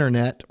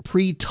 Pre-internet,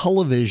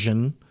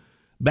 pre-television,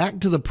 back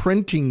to the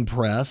printing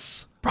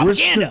press.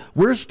 Propaganda.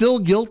 We're still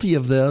guilty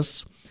of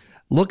this.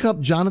 Look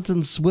up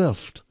Jonathan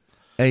Swift,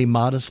 A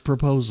Modest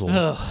Proposal.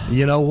 Ugh.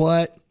 You know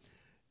what?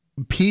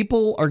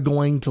 People are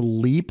going to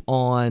leap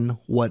on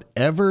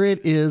whatever it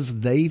is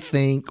they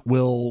think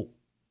will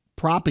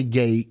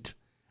propagate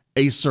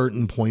a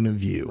certain point of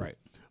view. Right.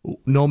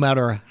 No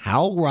matter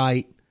how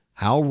right,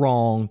 how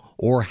wrong,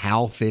 or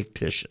how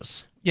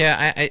fictitious.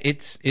 Yeah,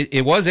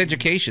 it was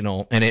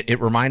educational, and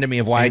it reminded me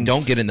of why I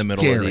don't get in the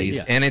middle of these.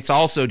 Yeah. And it's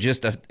also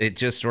just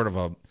sort of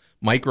a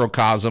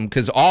microcosm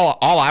because all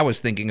I was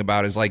thinking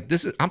about is like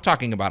I'm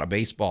talking about a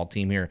baseball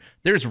team here.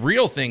 There's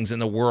real things in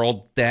the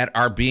world that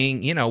are being,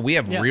 we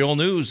have real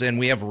news and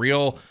we have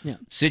real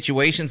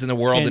situations in the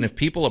world, and if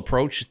people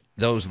approach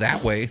those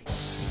that way,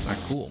 it's not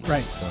cool.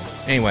 Right. So,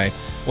 anyway.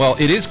 Well,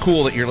 it is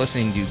cool that you're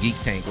listening to Geek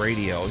Tank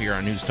Radio here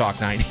on News Talk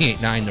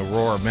 98.9, The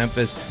Roar of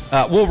Memphis.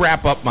 We'll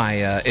wrap up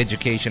my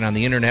education on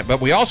the internet, but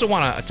we also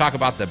want to talk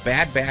about the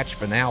Bad Batch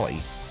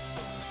finale.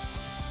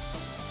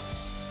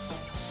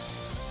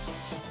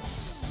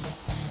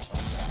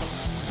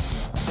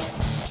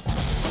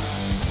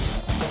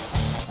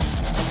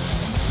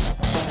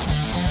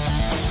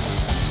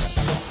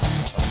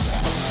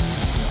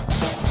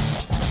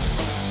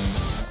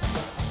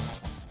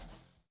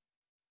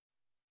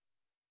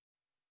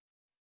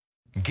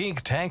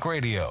 Geek Tank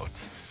Radio.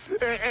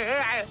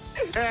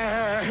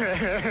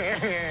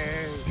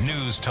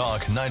 News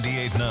Talk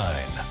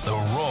 98.9, The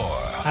Roar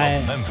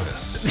of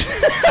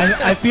Memphis.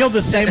 I feel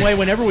the same way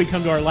whenever we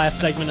come to our last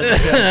segment of the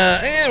show.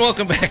 And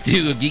welcome back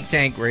to Geek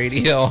Tank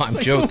Radio. I'm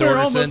Joe We're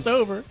almost Thorderson.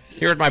 over.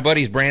 Here with my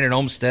buddies Brandon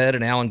Olmsted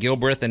and Alan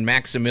Gilbreth and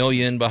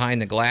Maximilian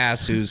behind the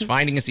glass, who's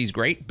finding us these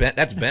great.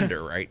 That's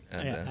Bender, right?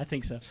 Yeah, I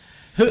think so.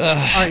 All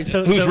right,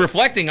 who's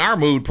reflecting our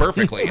mood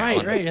perfectly.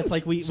 Right. It's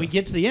like we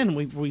get to the end,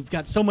 we've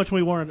got so much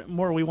we want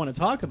to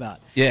talk about.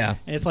 Yeah,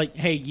 and it's like,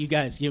 hey, you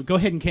guys, go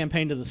ahead and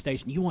campaign to the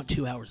station. You want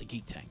 2 hours of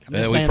Geek Tank?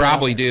 We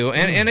probably do,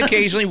 and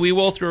occasionally we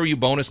will throw you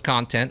bonus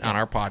content on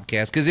our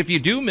podcast. Because if you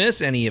do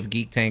miss any of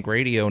Geek Tank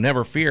Radio,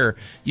 never fear,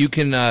 you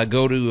can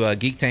go to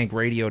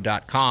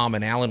geektankradio.com,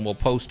 and Alan will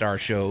post our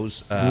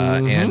shows,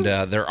 and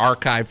they're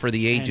archived for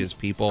the ages,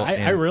 people.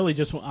 I really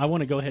I want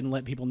to go ahead and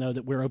let people know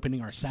that we're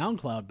opening our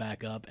SoundCloud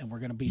back up, and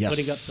we're going to be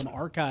putting up some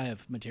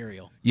archive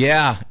material.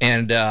 Yeah,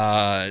 and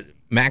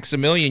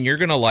Maximilian, you're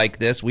going to like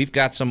this. We've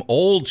got some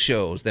old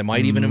shows that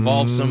might even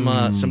involve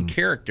some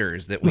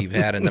characters that we've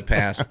had in the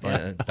past.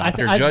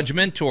 Dr. Judge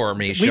Mentor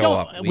may show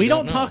up. We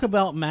don't talk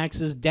about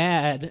Max's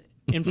dad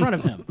in front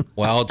of him.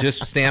 Well,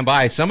 just stand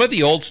by. Some of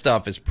the old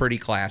stuff is pretty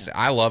classic.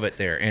 I love it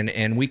there,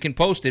 and we can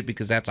post it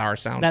because that's our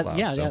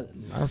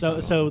SoundCloud.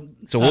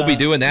 So we'll be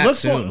doing that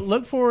soon.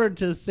 Look forward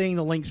to seeing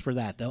the links for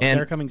that.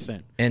 They're coming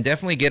soon. And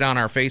definitely get on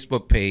our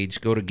Facebook page.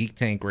 Go to Geek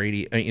Tank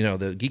Radio,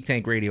 the Geek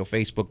Tank Radio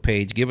Facebook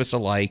page. Give us a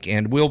like,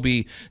 and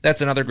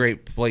that's another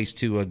great place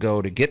to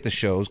go to get the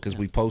shows because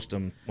we post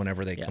them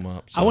whenever they come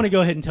up. So. I want to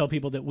go ahead and tell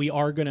people that we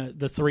are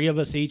the 3 of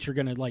us each are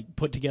gonna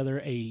put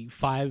together a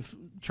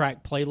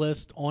 5-track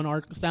playlist on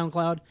our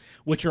SoundCloud,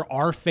 which are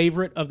our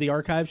favorite of the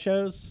archive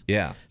shows.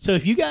 Yeah. So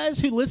if you guys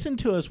who listened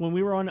to us when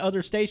we were on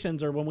other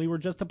stations or when we were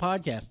just a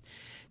podcast,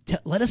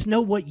 let us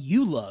know what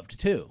you loved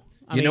too.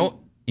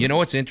 You know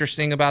what's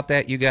interesting about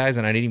that, you guys,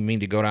 and I didn't even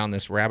mean to go down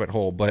this rabbit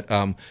hole, but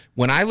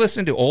when I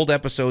listen to old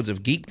episodes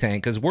of Geek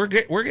Tank, because we're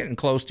getting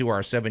close to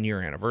our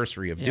 7-year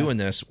anniversary of doing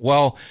this,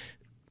 well,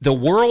 the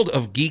world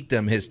of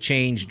geekdom has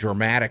changed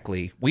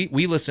dramatically. I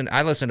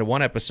listened to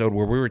one episode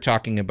where we were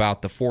talking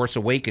about The Force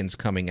Awakens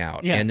coming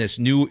out and this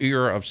new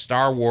era of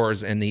Star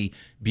Wars and the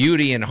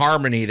beauty and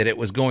harmony that it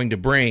was going to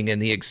bring and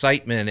the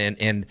excitement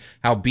and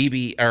how Luke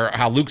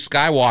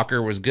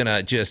Skywalker was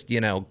gonna just,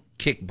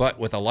 kick butt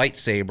with a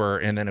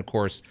lightsaber, and then of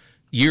course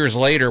years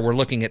later we're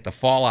looking at the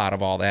fallout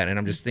of all that, and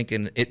I'm just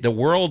thinking the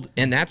world,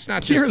 and that's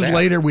not just years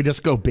later we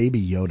just go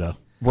Baby Yoda.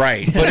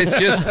 Right, but it's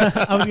just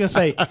I was gonna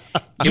say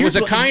it was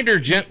a kinder,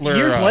 gentler.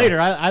 Years later,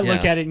 I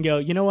look at it and go,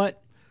 you know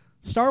what?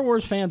 Star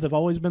Wars fans have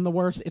always been the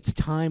worst. It's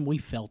time we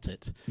felt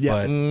it.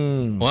 Yeah. But,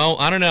 well,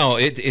 I don't know.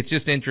 It's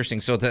just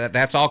interesting. So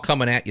that's all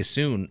coming at you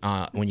soon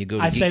when you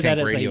go to Geek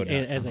Tank Radio.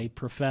 As a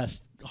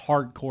professed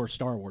hardcore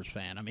Star Wars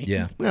fan. I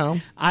mean,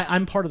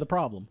 I'm part of the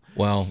problem.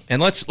 Well,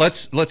 and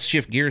let's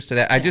shift gears to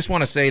that. I just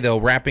want to say though,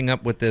 wrapping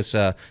up with this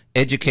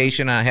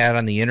education I had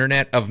on the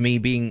internet of me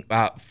being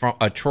from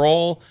a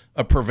troll,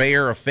 a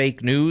purveyor of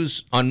fake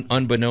news,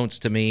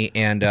 unbeknownst to me,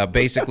 and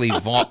basically,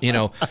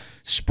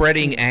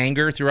 spreading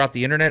anger throughout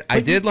the internet. I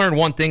did learn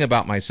one thing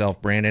about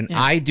myself, Brandon.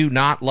 Yeah. I do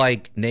not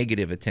like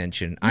negative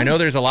attention. I know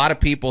there's a lot of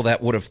people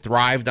that would have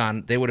thrived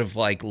on, they would have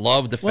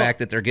loved the fact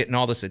that they're getting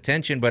all this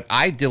attention, but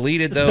I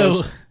deleted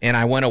those and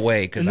I went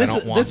away because I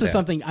don't want this. This is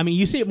something, I mean,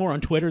 you see it more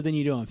on Twitter than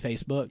you do on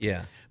Facebook.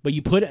 Yeah. But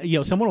you put,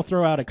 someone will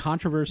throw out a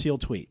controversial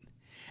tweet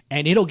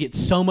and it'll get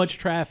so much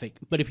traffic.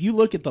 But if you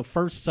look at the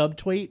first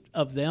subtweet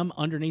of them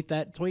underneath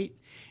that tweet,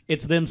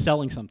 it's them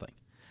selling something.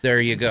 There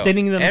you go.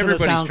 Sending them to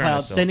the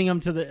SoundCloud, sending them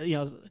to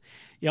the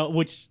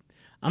which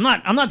I'm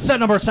not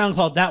setting up our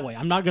SoundCloud that way.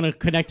 I'm not going to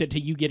connect it to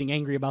you getting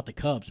angry about the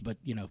Cubs, but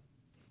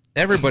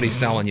everybody's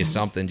selling you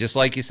something, just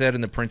like you said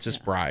in The Princess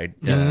Bride.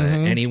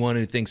 Anyone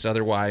who thinks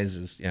otherwise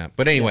is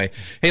But anyway,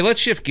 hey, let's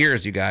shift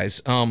gears, you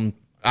guys. I'm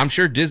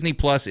sure Disney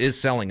Plus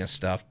is selling us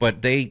stuff,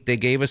 but they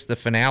gave us the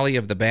finale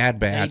of The Bad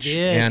Batch,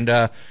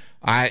 and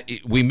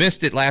we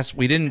missed it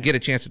we didn't get a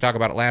chance to talk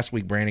about it last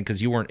week, Brandon,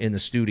 because you weren't in the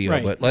studio.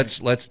 Right, but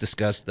let's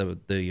discuss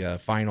the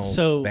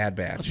final Bad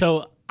Batch.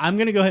 So I'm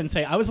going to go ahead and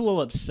say I was a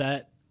little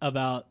upset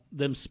about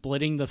them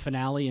splitting the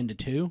finale into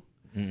 2.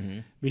 Mm-hmm.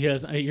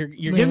 Because you're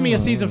giving me a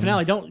season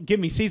finale. Don't give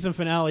me season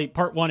finale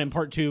part 1 and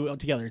part 2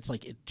 together. It's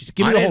like just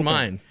give me the whole thing.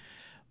 Mine.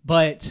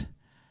 But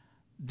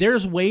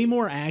there's way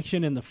more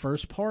action in the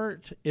first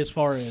part as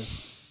far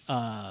as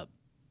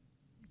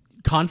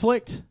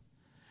conflict.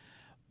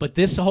 But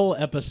this whole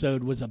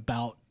episode was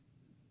about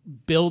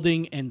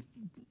building and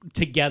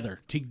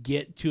together to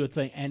get to a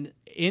thing. And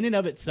in and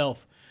of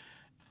itself,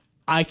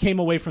 I came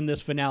away from this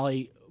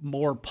finale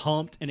more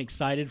pumped and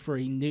excited for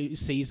a new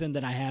season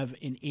than I have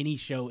in any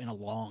show in a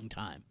long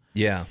time.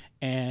 Yeah.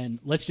 And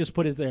let's just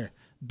put it there.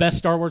 Best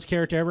Star Wars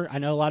character ever. I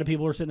know a lot of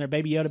people are sitting there,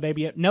 Baby Yoda,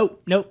 Baby Yoda.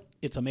 Nope.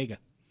 It's Omega.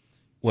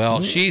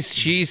 Well,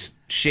 she's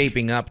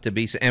shaping up to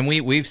be, and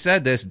we've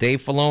said this, Dave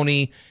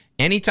Filoni.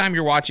 Anytime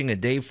you're watching a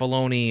Dave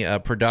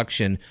Filoni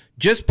production,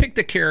 just pick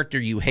the character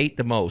you hate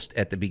the most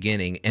at the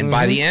beginning, and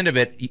by the end of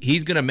it,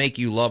 he's going to make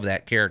you love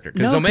that character.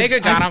 Because Omega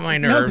got on my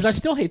nerves. No, because I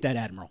still hate that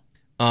Admiral.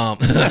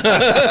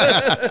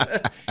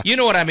 You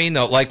know what I mean,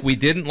 though? Like, we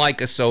didn't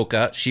like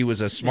Ahsoka. She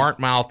was a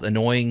smart-mouthed,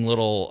 annoying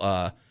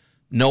little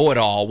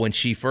know-it-all when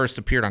she first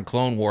appeared on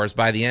Clone Wars.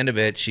 By the end of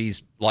it,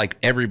 she's like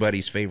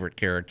everybody's favorite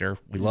character.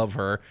 We love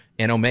her.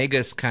 And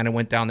Omega's kind of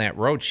went down that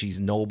road. She's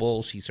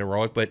noble, she's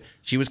heroic, but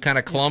she was kind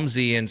of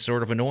clumsy and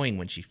sort of annoying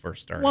when she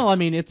first started. Well, I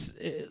mean,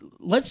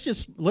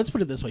 let's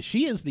put it this way.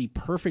 She is the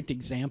perfect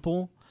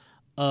example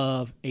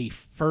of a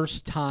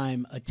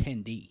first-time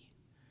attendee.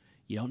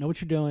 You don't know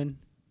what you're doing.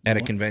 At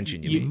a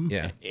convention, you mean?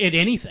 Yeah. At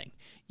anything.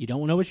 You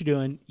don't know what you're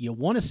doing. You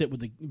want to sit with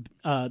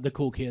the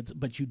cool kids,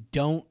 but you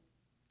don't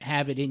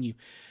have it in you.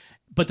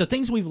 But the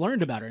things we've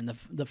learned about her, and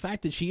the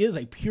fact that she is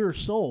a pure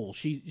soul,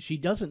 she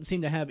doesn't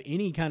seem to have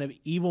any kind of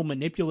evil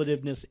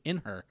manipulativeness in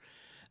her.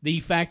 The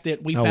fact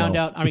that we found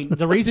out, I mean,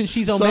 the reason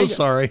she's Omega. So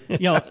sorry.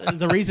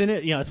 The reason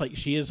it's like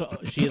she is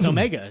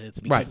Omega. It's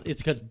because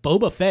it's because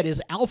Boba Fett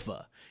is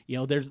Alpha.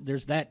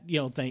 There's that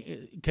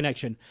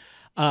connection.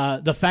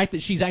 The fact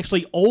that she's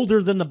actually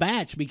older than the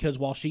batch, because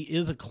while she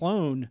is a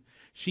clone,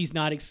 she's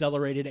not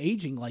accelerated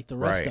aging like the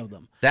rest of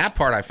them. That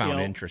part I found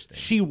interesting.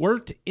 She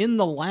worked in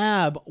the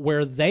lab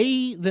where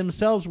they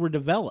themselves were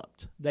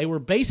developed. They were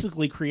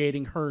basically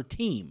creating her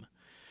team.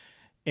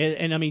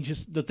 And I mean,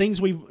 just the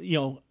things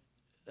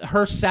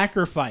her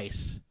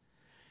sacrifice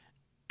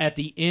at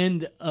the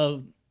end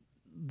of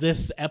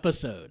this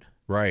episode.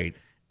 Right.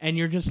 And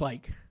you're just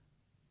like,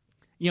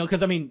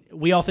 because I mean,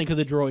 we all think of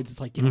the droids. It's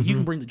like, you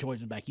can bring the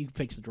droids back. You can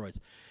fix the droids.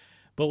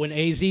 But when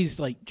AZ's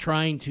like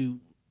trying to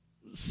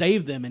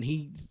save them and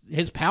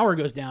his power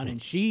goes down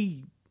and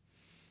she...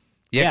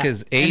 Yeah,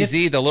 because AZ,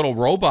 the little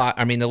robot,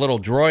 the little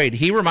droid,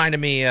 he reminded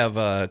me of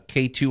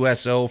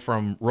K2SO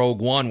from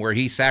Rogue One, where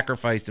he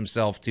sacrificed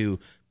himself to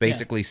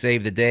basically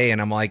save the day. And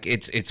I'm like,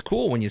 it's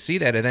cool when you see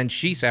that. And then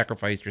she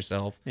sacrificed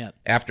herself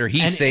after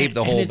he saved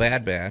the whole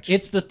Bad Batch.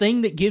 It's the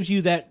thing that gives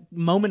you that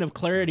moment of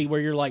clarity where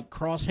you're like,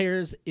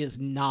 Crosshairs is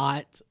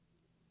not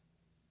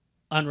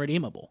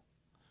unredeemable.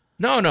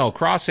 No,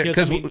 Crosshair,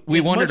 because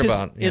we wondered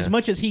about as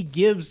much as he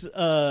gives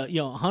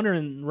Hunter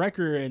and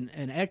Wrecker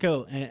and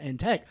Echo and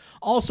Tech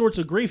all sorts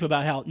of grief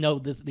about how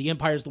the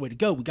Empire's the way to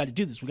go. We got to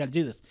do this.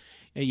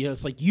 And,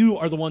 it's like you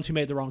are the ones who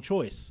made the wrong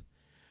choice.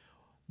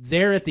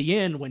 There at the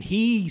end when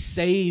he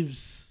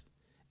saves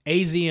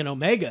AZ and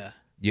Omega,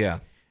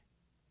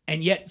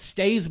 and yet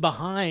stays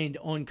behind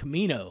on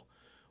Kamino,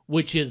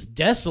 which is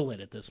desolate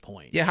at this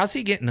point. Yeah, how's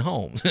he getting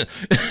home?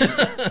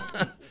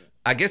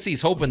 I guess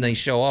he's hoping they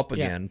show up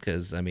again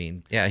because, he's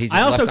left on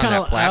that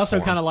platform. I also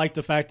kind of like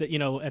the fact that,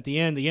 at the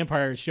end, the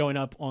Empire is showing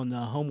up on the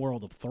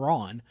homeworld of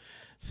Thrawn.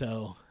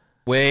 So,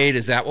 wait,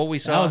 is that what we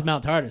saw? That was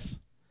Mount Tardis.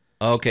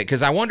 Okay,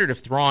 because I wondered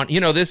if Thrawn,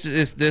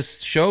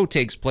 this show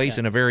takes place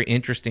in a very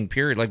interesting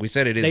period. Like we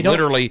said, it is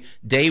literally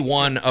day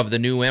one of the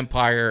new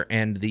Empire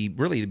and the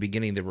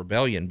beginning of the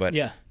rebellion. But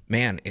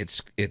man,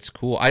 it's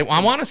cool. I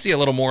want to see a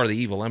little more of the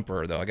evil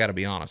Emperor, though. I got to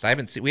be honest.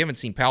 We haven't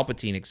seen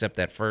Palpatine except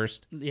that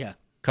first. Yeah.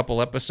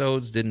 Couple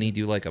episodes. Didn't he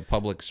do like a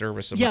public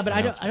service? Yeah, but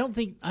I don't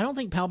think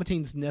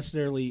Palpatine's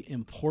necessarily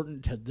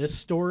important to this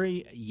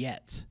story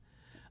yet.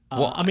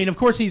 Well, of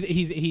course he's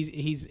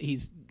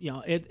it's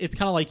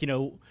kind of like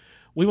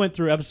we went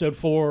through episode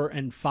 4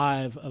 and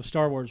 5 of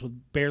Star Wars with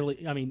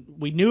barely.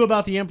 We knew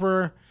about the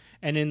Emperor,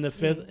 and in the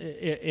fifth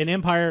in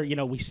Empire,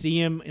 we see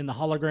him in the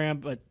hologram,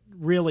 but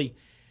really,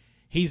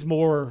 he's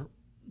more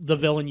the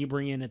villain you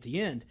bring in at the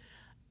end.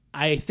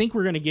 I think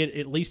we're going to get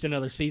at least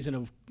another season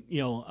of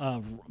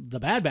the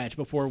Bad Batch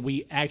before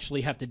we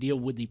actually have to deal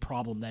with the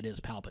problem that is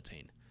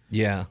Palpatine.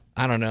 Yeah,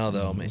 I don't know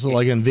though. So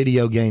like in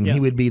video game, he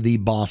would be the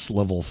boss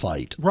level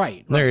fight.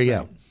 Right. There you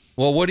go.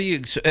 Well, what do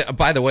you?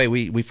 By the way,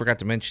 we forgot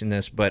to mention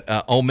this, but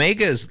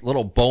Omega's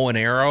little bow and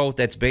arrow.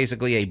 That's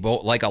basically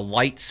like a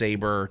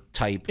lightsaber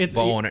type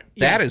bow and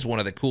that is one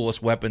of the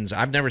coolest weapons.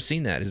 I've never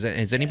seen that.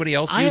 Has anybody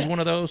else used one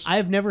of those?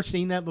 I've never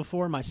seen that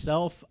before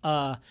myself.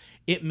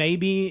 It may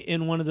be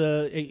in one of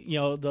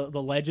the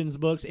the Legends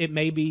books. It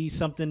may be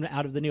something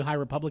out of the New High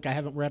Republic. I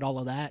haven't read all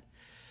of that,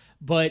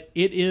 but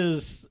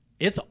it's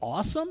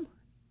awesome,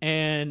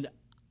 and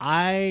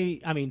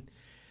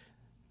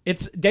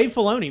it's Dave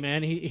Filoni,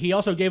 man. He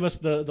also gave us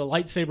the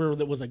lightsaber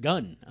that was a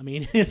gun.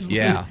 It's and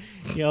give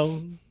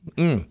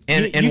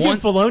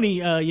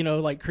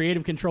Filoni like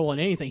creative control on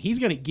anything, he's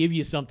going to give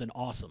you something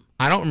awesome.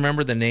 I don't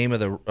remember the name of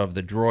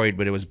the droid,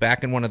 but it was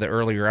back in one of the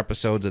earlier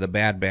episodes of the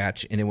Bad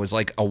Batch, and it was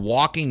like a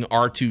walking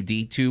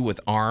R2-D2 with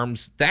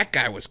arms. That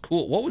guy was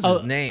cool. What was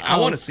his name? I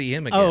want to see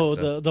him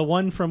again. The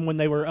one from when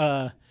they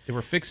were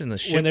fixing the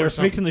ship. When they were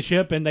fixing the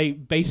ship, and they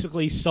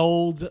basically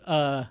sold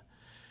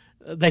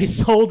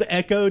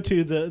Echo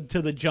to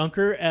the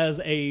Junker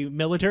as a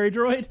military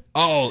droid.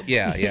 Oh,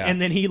 yeah.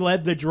 And then he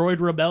led the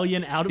droid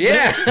rebellion out of it.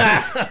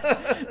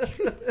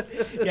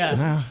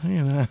 Yeah.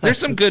 There's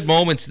some good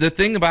moments. The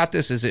thing about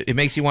this is it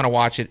makes you want to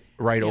watch it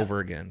over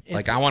again.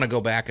 Like, I want to go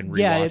back and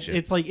rewatch it.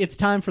 It's like it's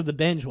time for the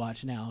binge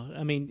watch now.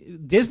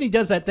 Disney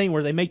does that thing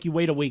where they make you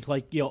wait a week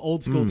like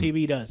old school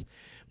TV does.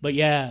 But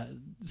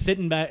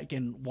sitting back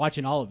and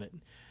watching all of it.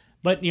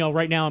 But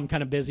right now I'm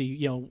kind of busy,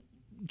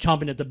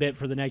 chomping at the bit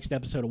for the next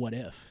episode of What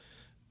If.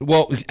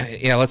 Well,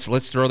 yeah,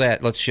 let's throw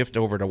that. Let's shift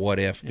over to What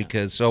If,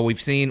 because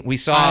we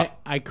saw.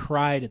 I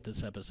cried at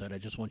this episode. I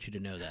just want you to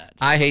know that.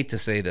 I hate to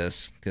say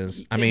this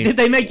because did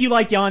they make you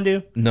like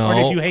Yondu? No, or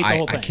did you hate the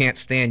whole thing? I can't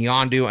stand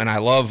Yondu,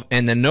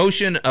 and the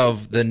notion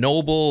of the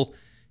noble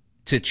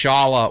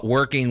T'Challa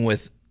working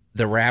with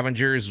the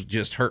Ravengers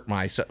just hurt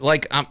my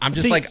like. I'm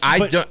just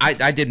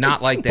I did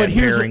not like that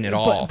pairing at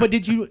all. But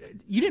did you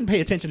didn't pay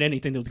attention to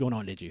anything that was going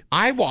on, did you?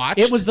 I watched.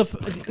 It was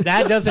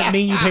that doesn't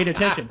mean you paid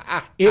attention.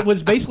 It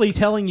was basically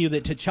telling you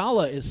that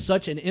T'Challa is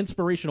such an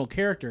inspirational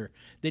character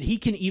that he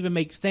can even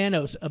make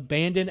Thanos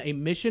abandon a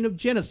mission of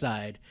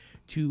genocide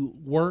to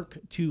work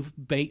to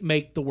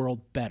make the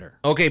world better.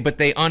 Okay, but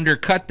they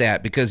undercut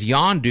that because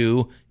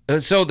Yondu.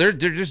 So they're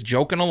just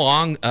joking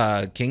along.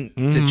 King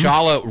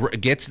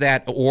T'Challa gets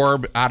that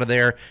orb out of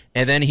there,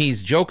 and then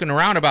he's joking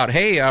around about,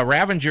 hey,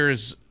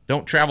 Ravengers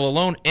don't travel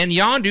alone, and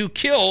Yondu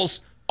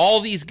kills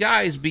all these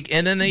guys,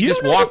 and then they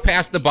just walk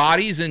past the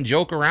bodies and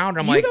joke around.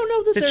 I'm like,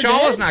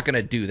 T'Challa's not going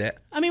to do that.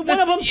 I mean, one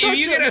of them. If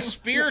you get a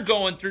spear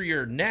going through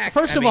your neck.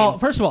 First of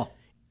all,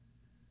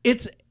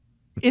 it's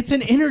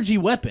an energy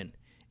weapon.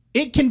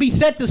 It can be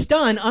set to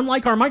stun,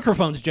 unlike our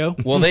microphones, Joe.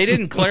 Well, they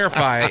didn't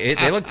clarify.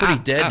 They look pretty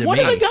dead to me. One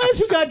of the guys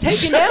who got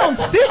taken down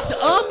sits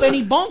up and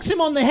he bonks him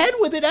on the head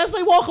with it as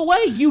they walk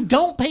away. You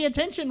don't pay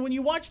attention when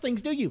you watch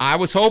things, do you? I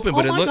was hoping,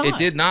 but it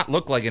did not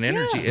look like an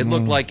energy. Yeah. It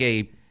looked like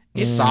a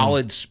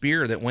solid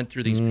spear that went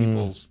through these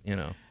people's,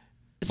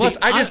 Plus,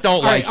 I just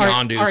don't like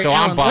Yondu, so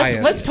I'm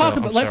biased. Let's talk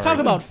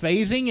about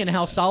phasing and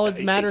how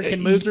solid matter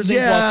can move through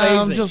things while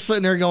phasing. I'm just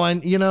sitting there going,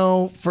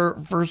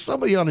 for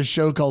somebody on a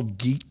show called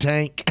Geek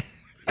Tank.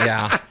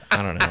 Yeah,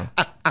 I don't know.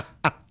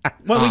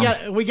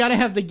 Well, we got to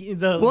have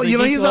the. Well,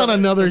 he's on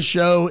another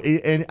show,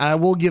 and I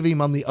will give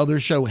him on the other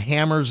show.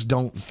 Hammers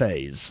don't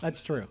phase.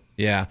 That's true.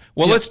 Yeah.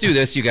 Well, let's do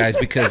this, you guys,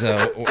 because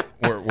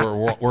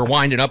we're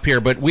winding up here.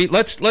 But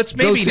let's maybe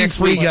go see next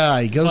Free week.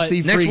 Guy. Go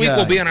see Free Guy. Next week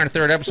we'll be on our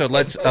third episode.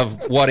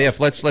 Of What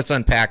If. Let's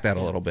unpack that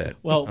a little bit.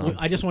 Well,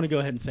 I just want to go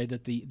ahead and say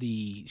that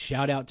the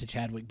shout out to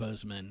Chadwick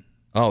Boseman.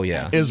 Oh,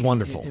 yeah. Is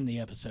wonderful. In the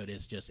episode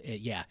is just,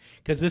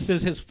 because this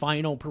is his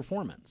final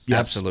performance. Yes.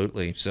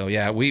 Absolutely. So,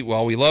 yeah, we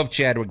love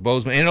Chadwick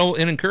Boseman.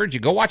 And encourage you,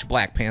 go watch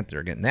Black Panther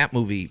again. That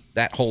movie,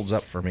 that holds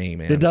up for me,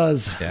 man. It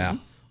does. Yeah.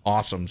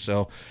 Awesome.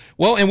 So,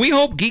 and we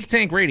hope Geek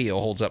Tank Radio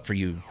holds up for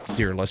you,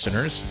 dear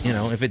listeners.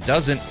 If it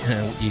doesn't,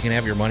 you can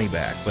have your money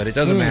back, but it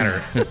doesn't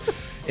matter.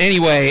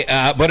 Anyway,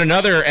 but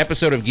another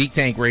episode of Geek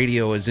Tank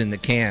Radio is in the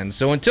can.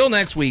 So until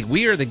next week,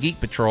 we are the Geek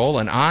Patrol,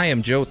 and I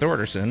am Joe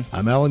Thorderson.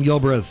 I'm Allan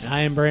Gilbreth.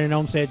 I am Brandon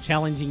Olmstead,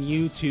 challenging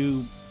you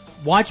to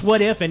watch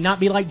What If and not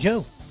be like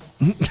Joe.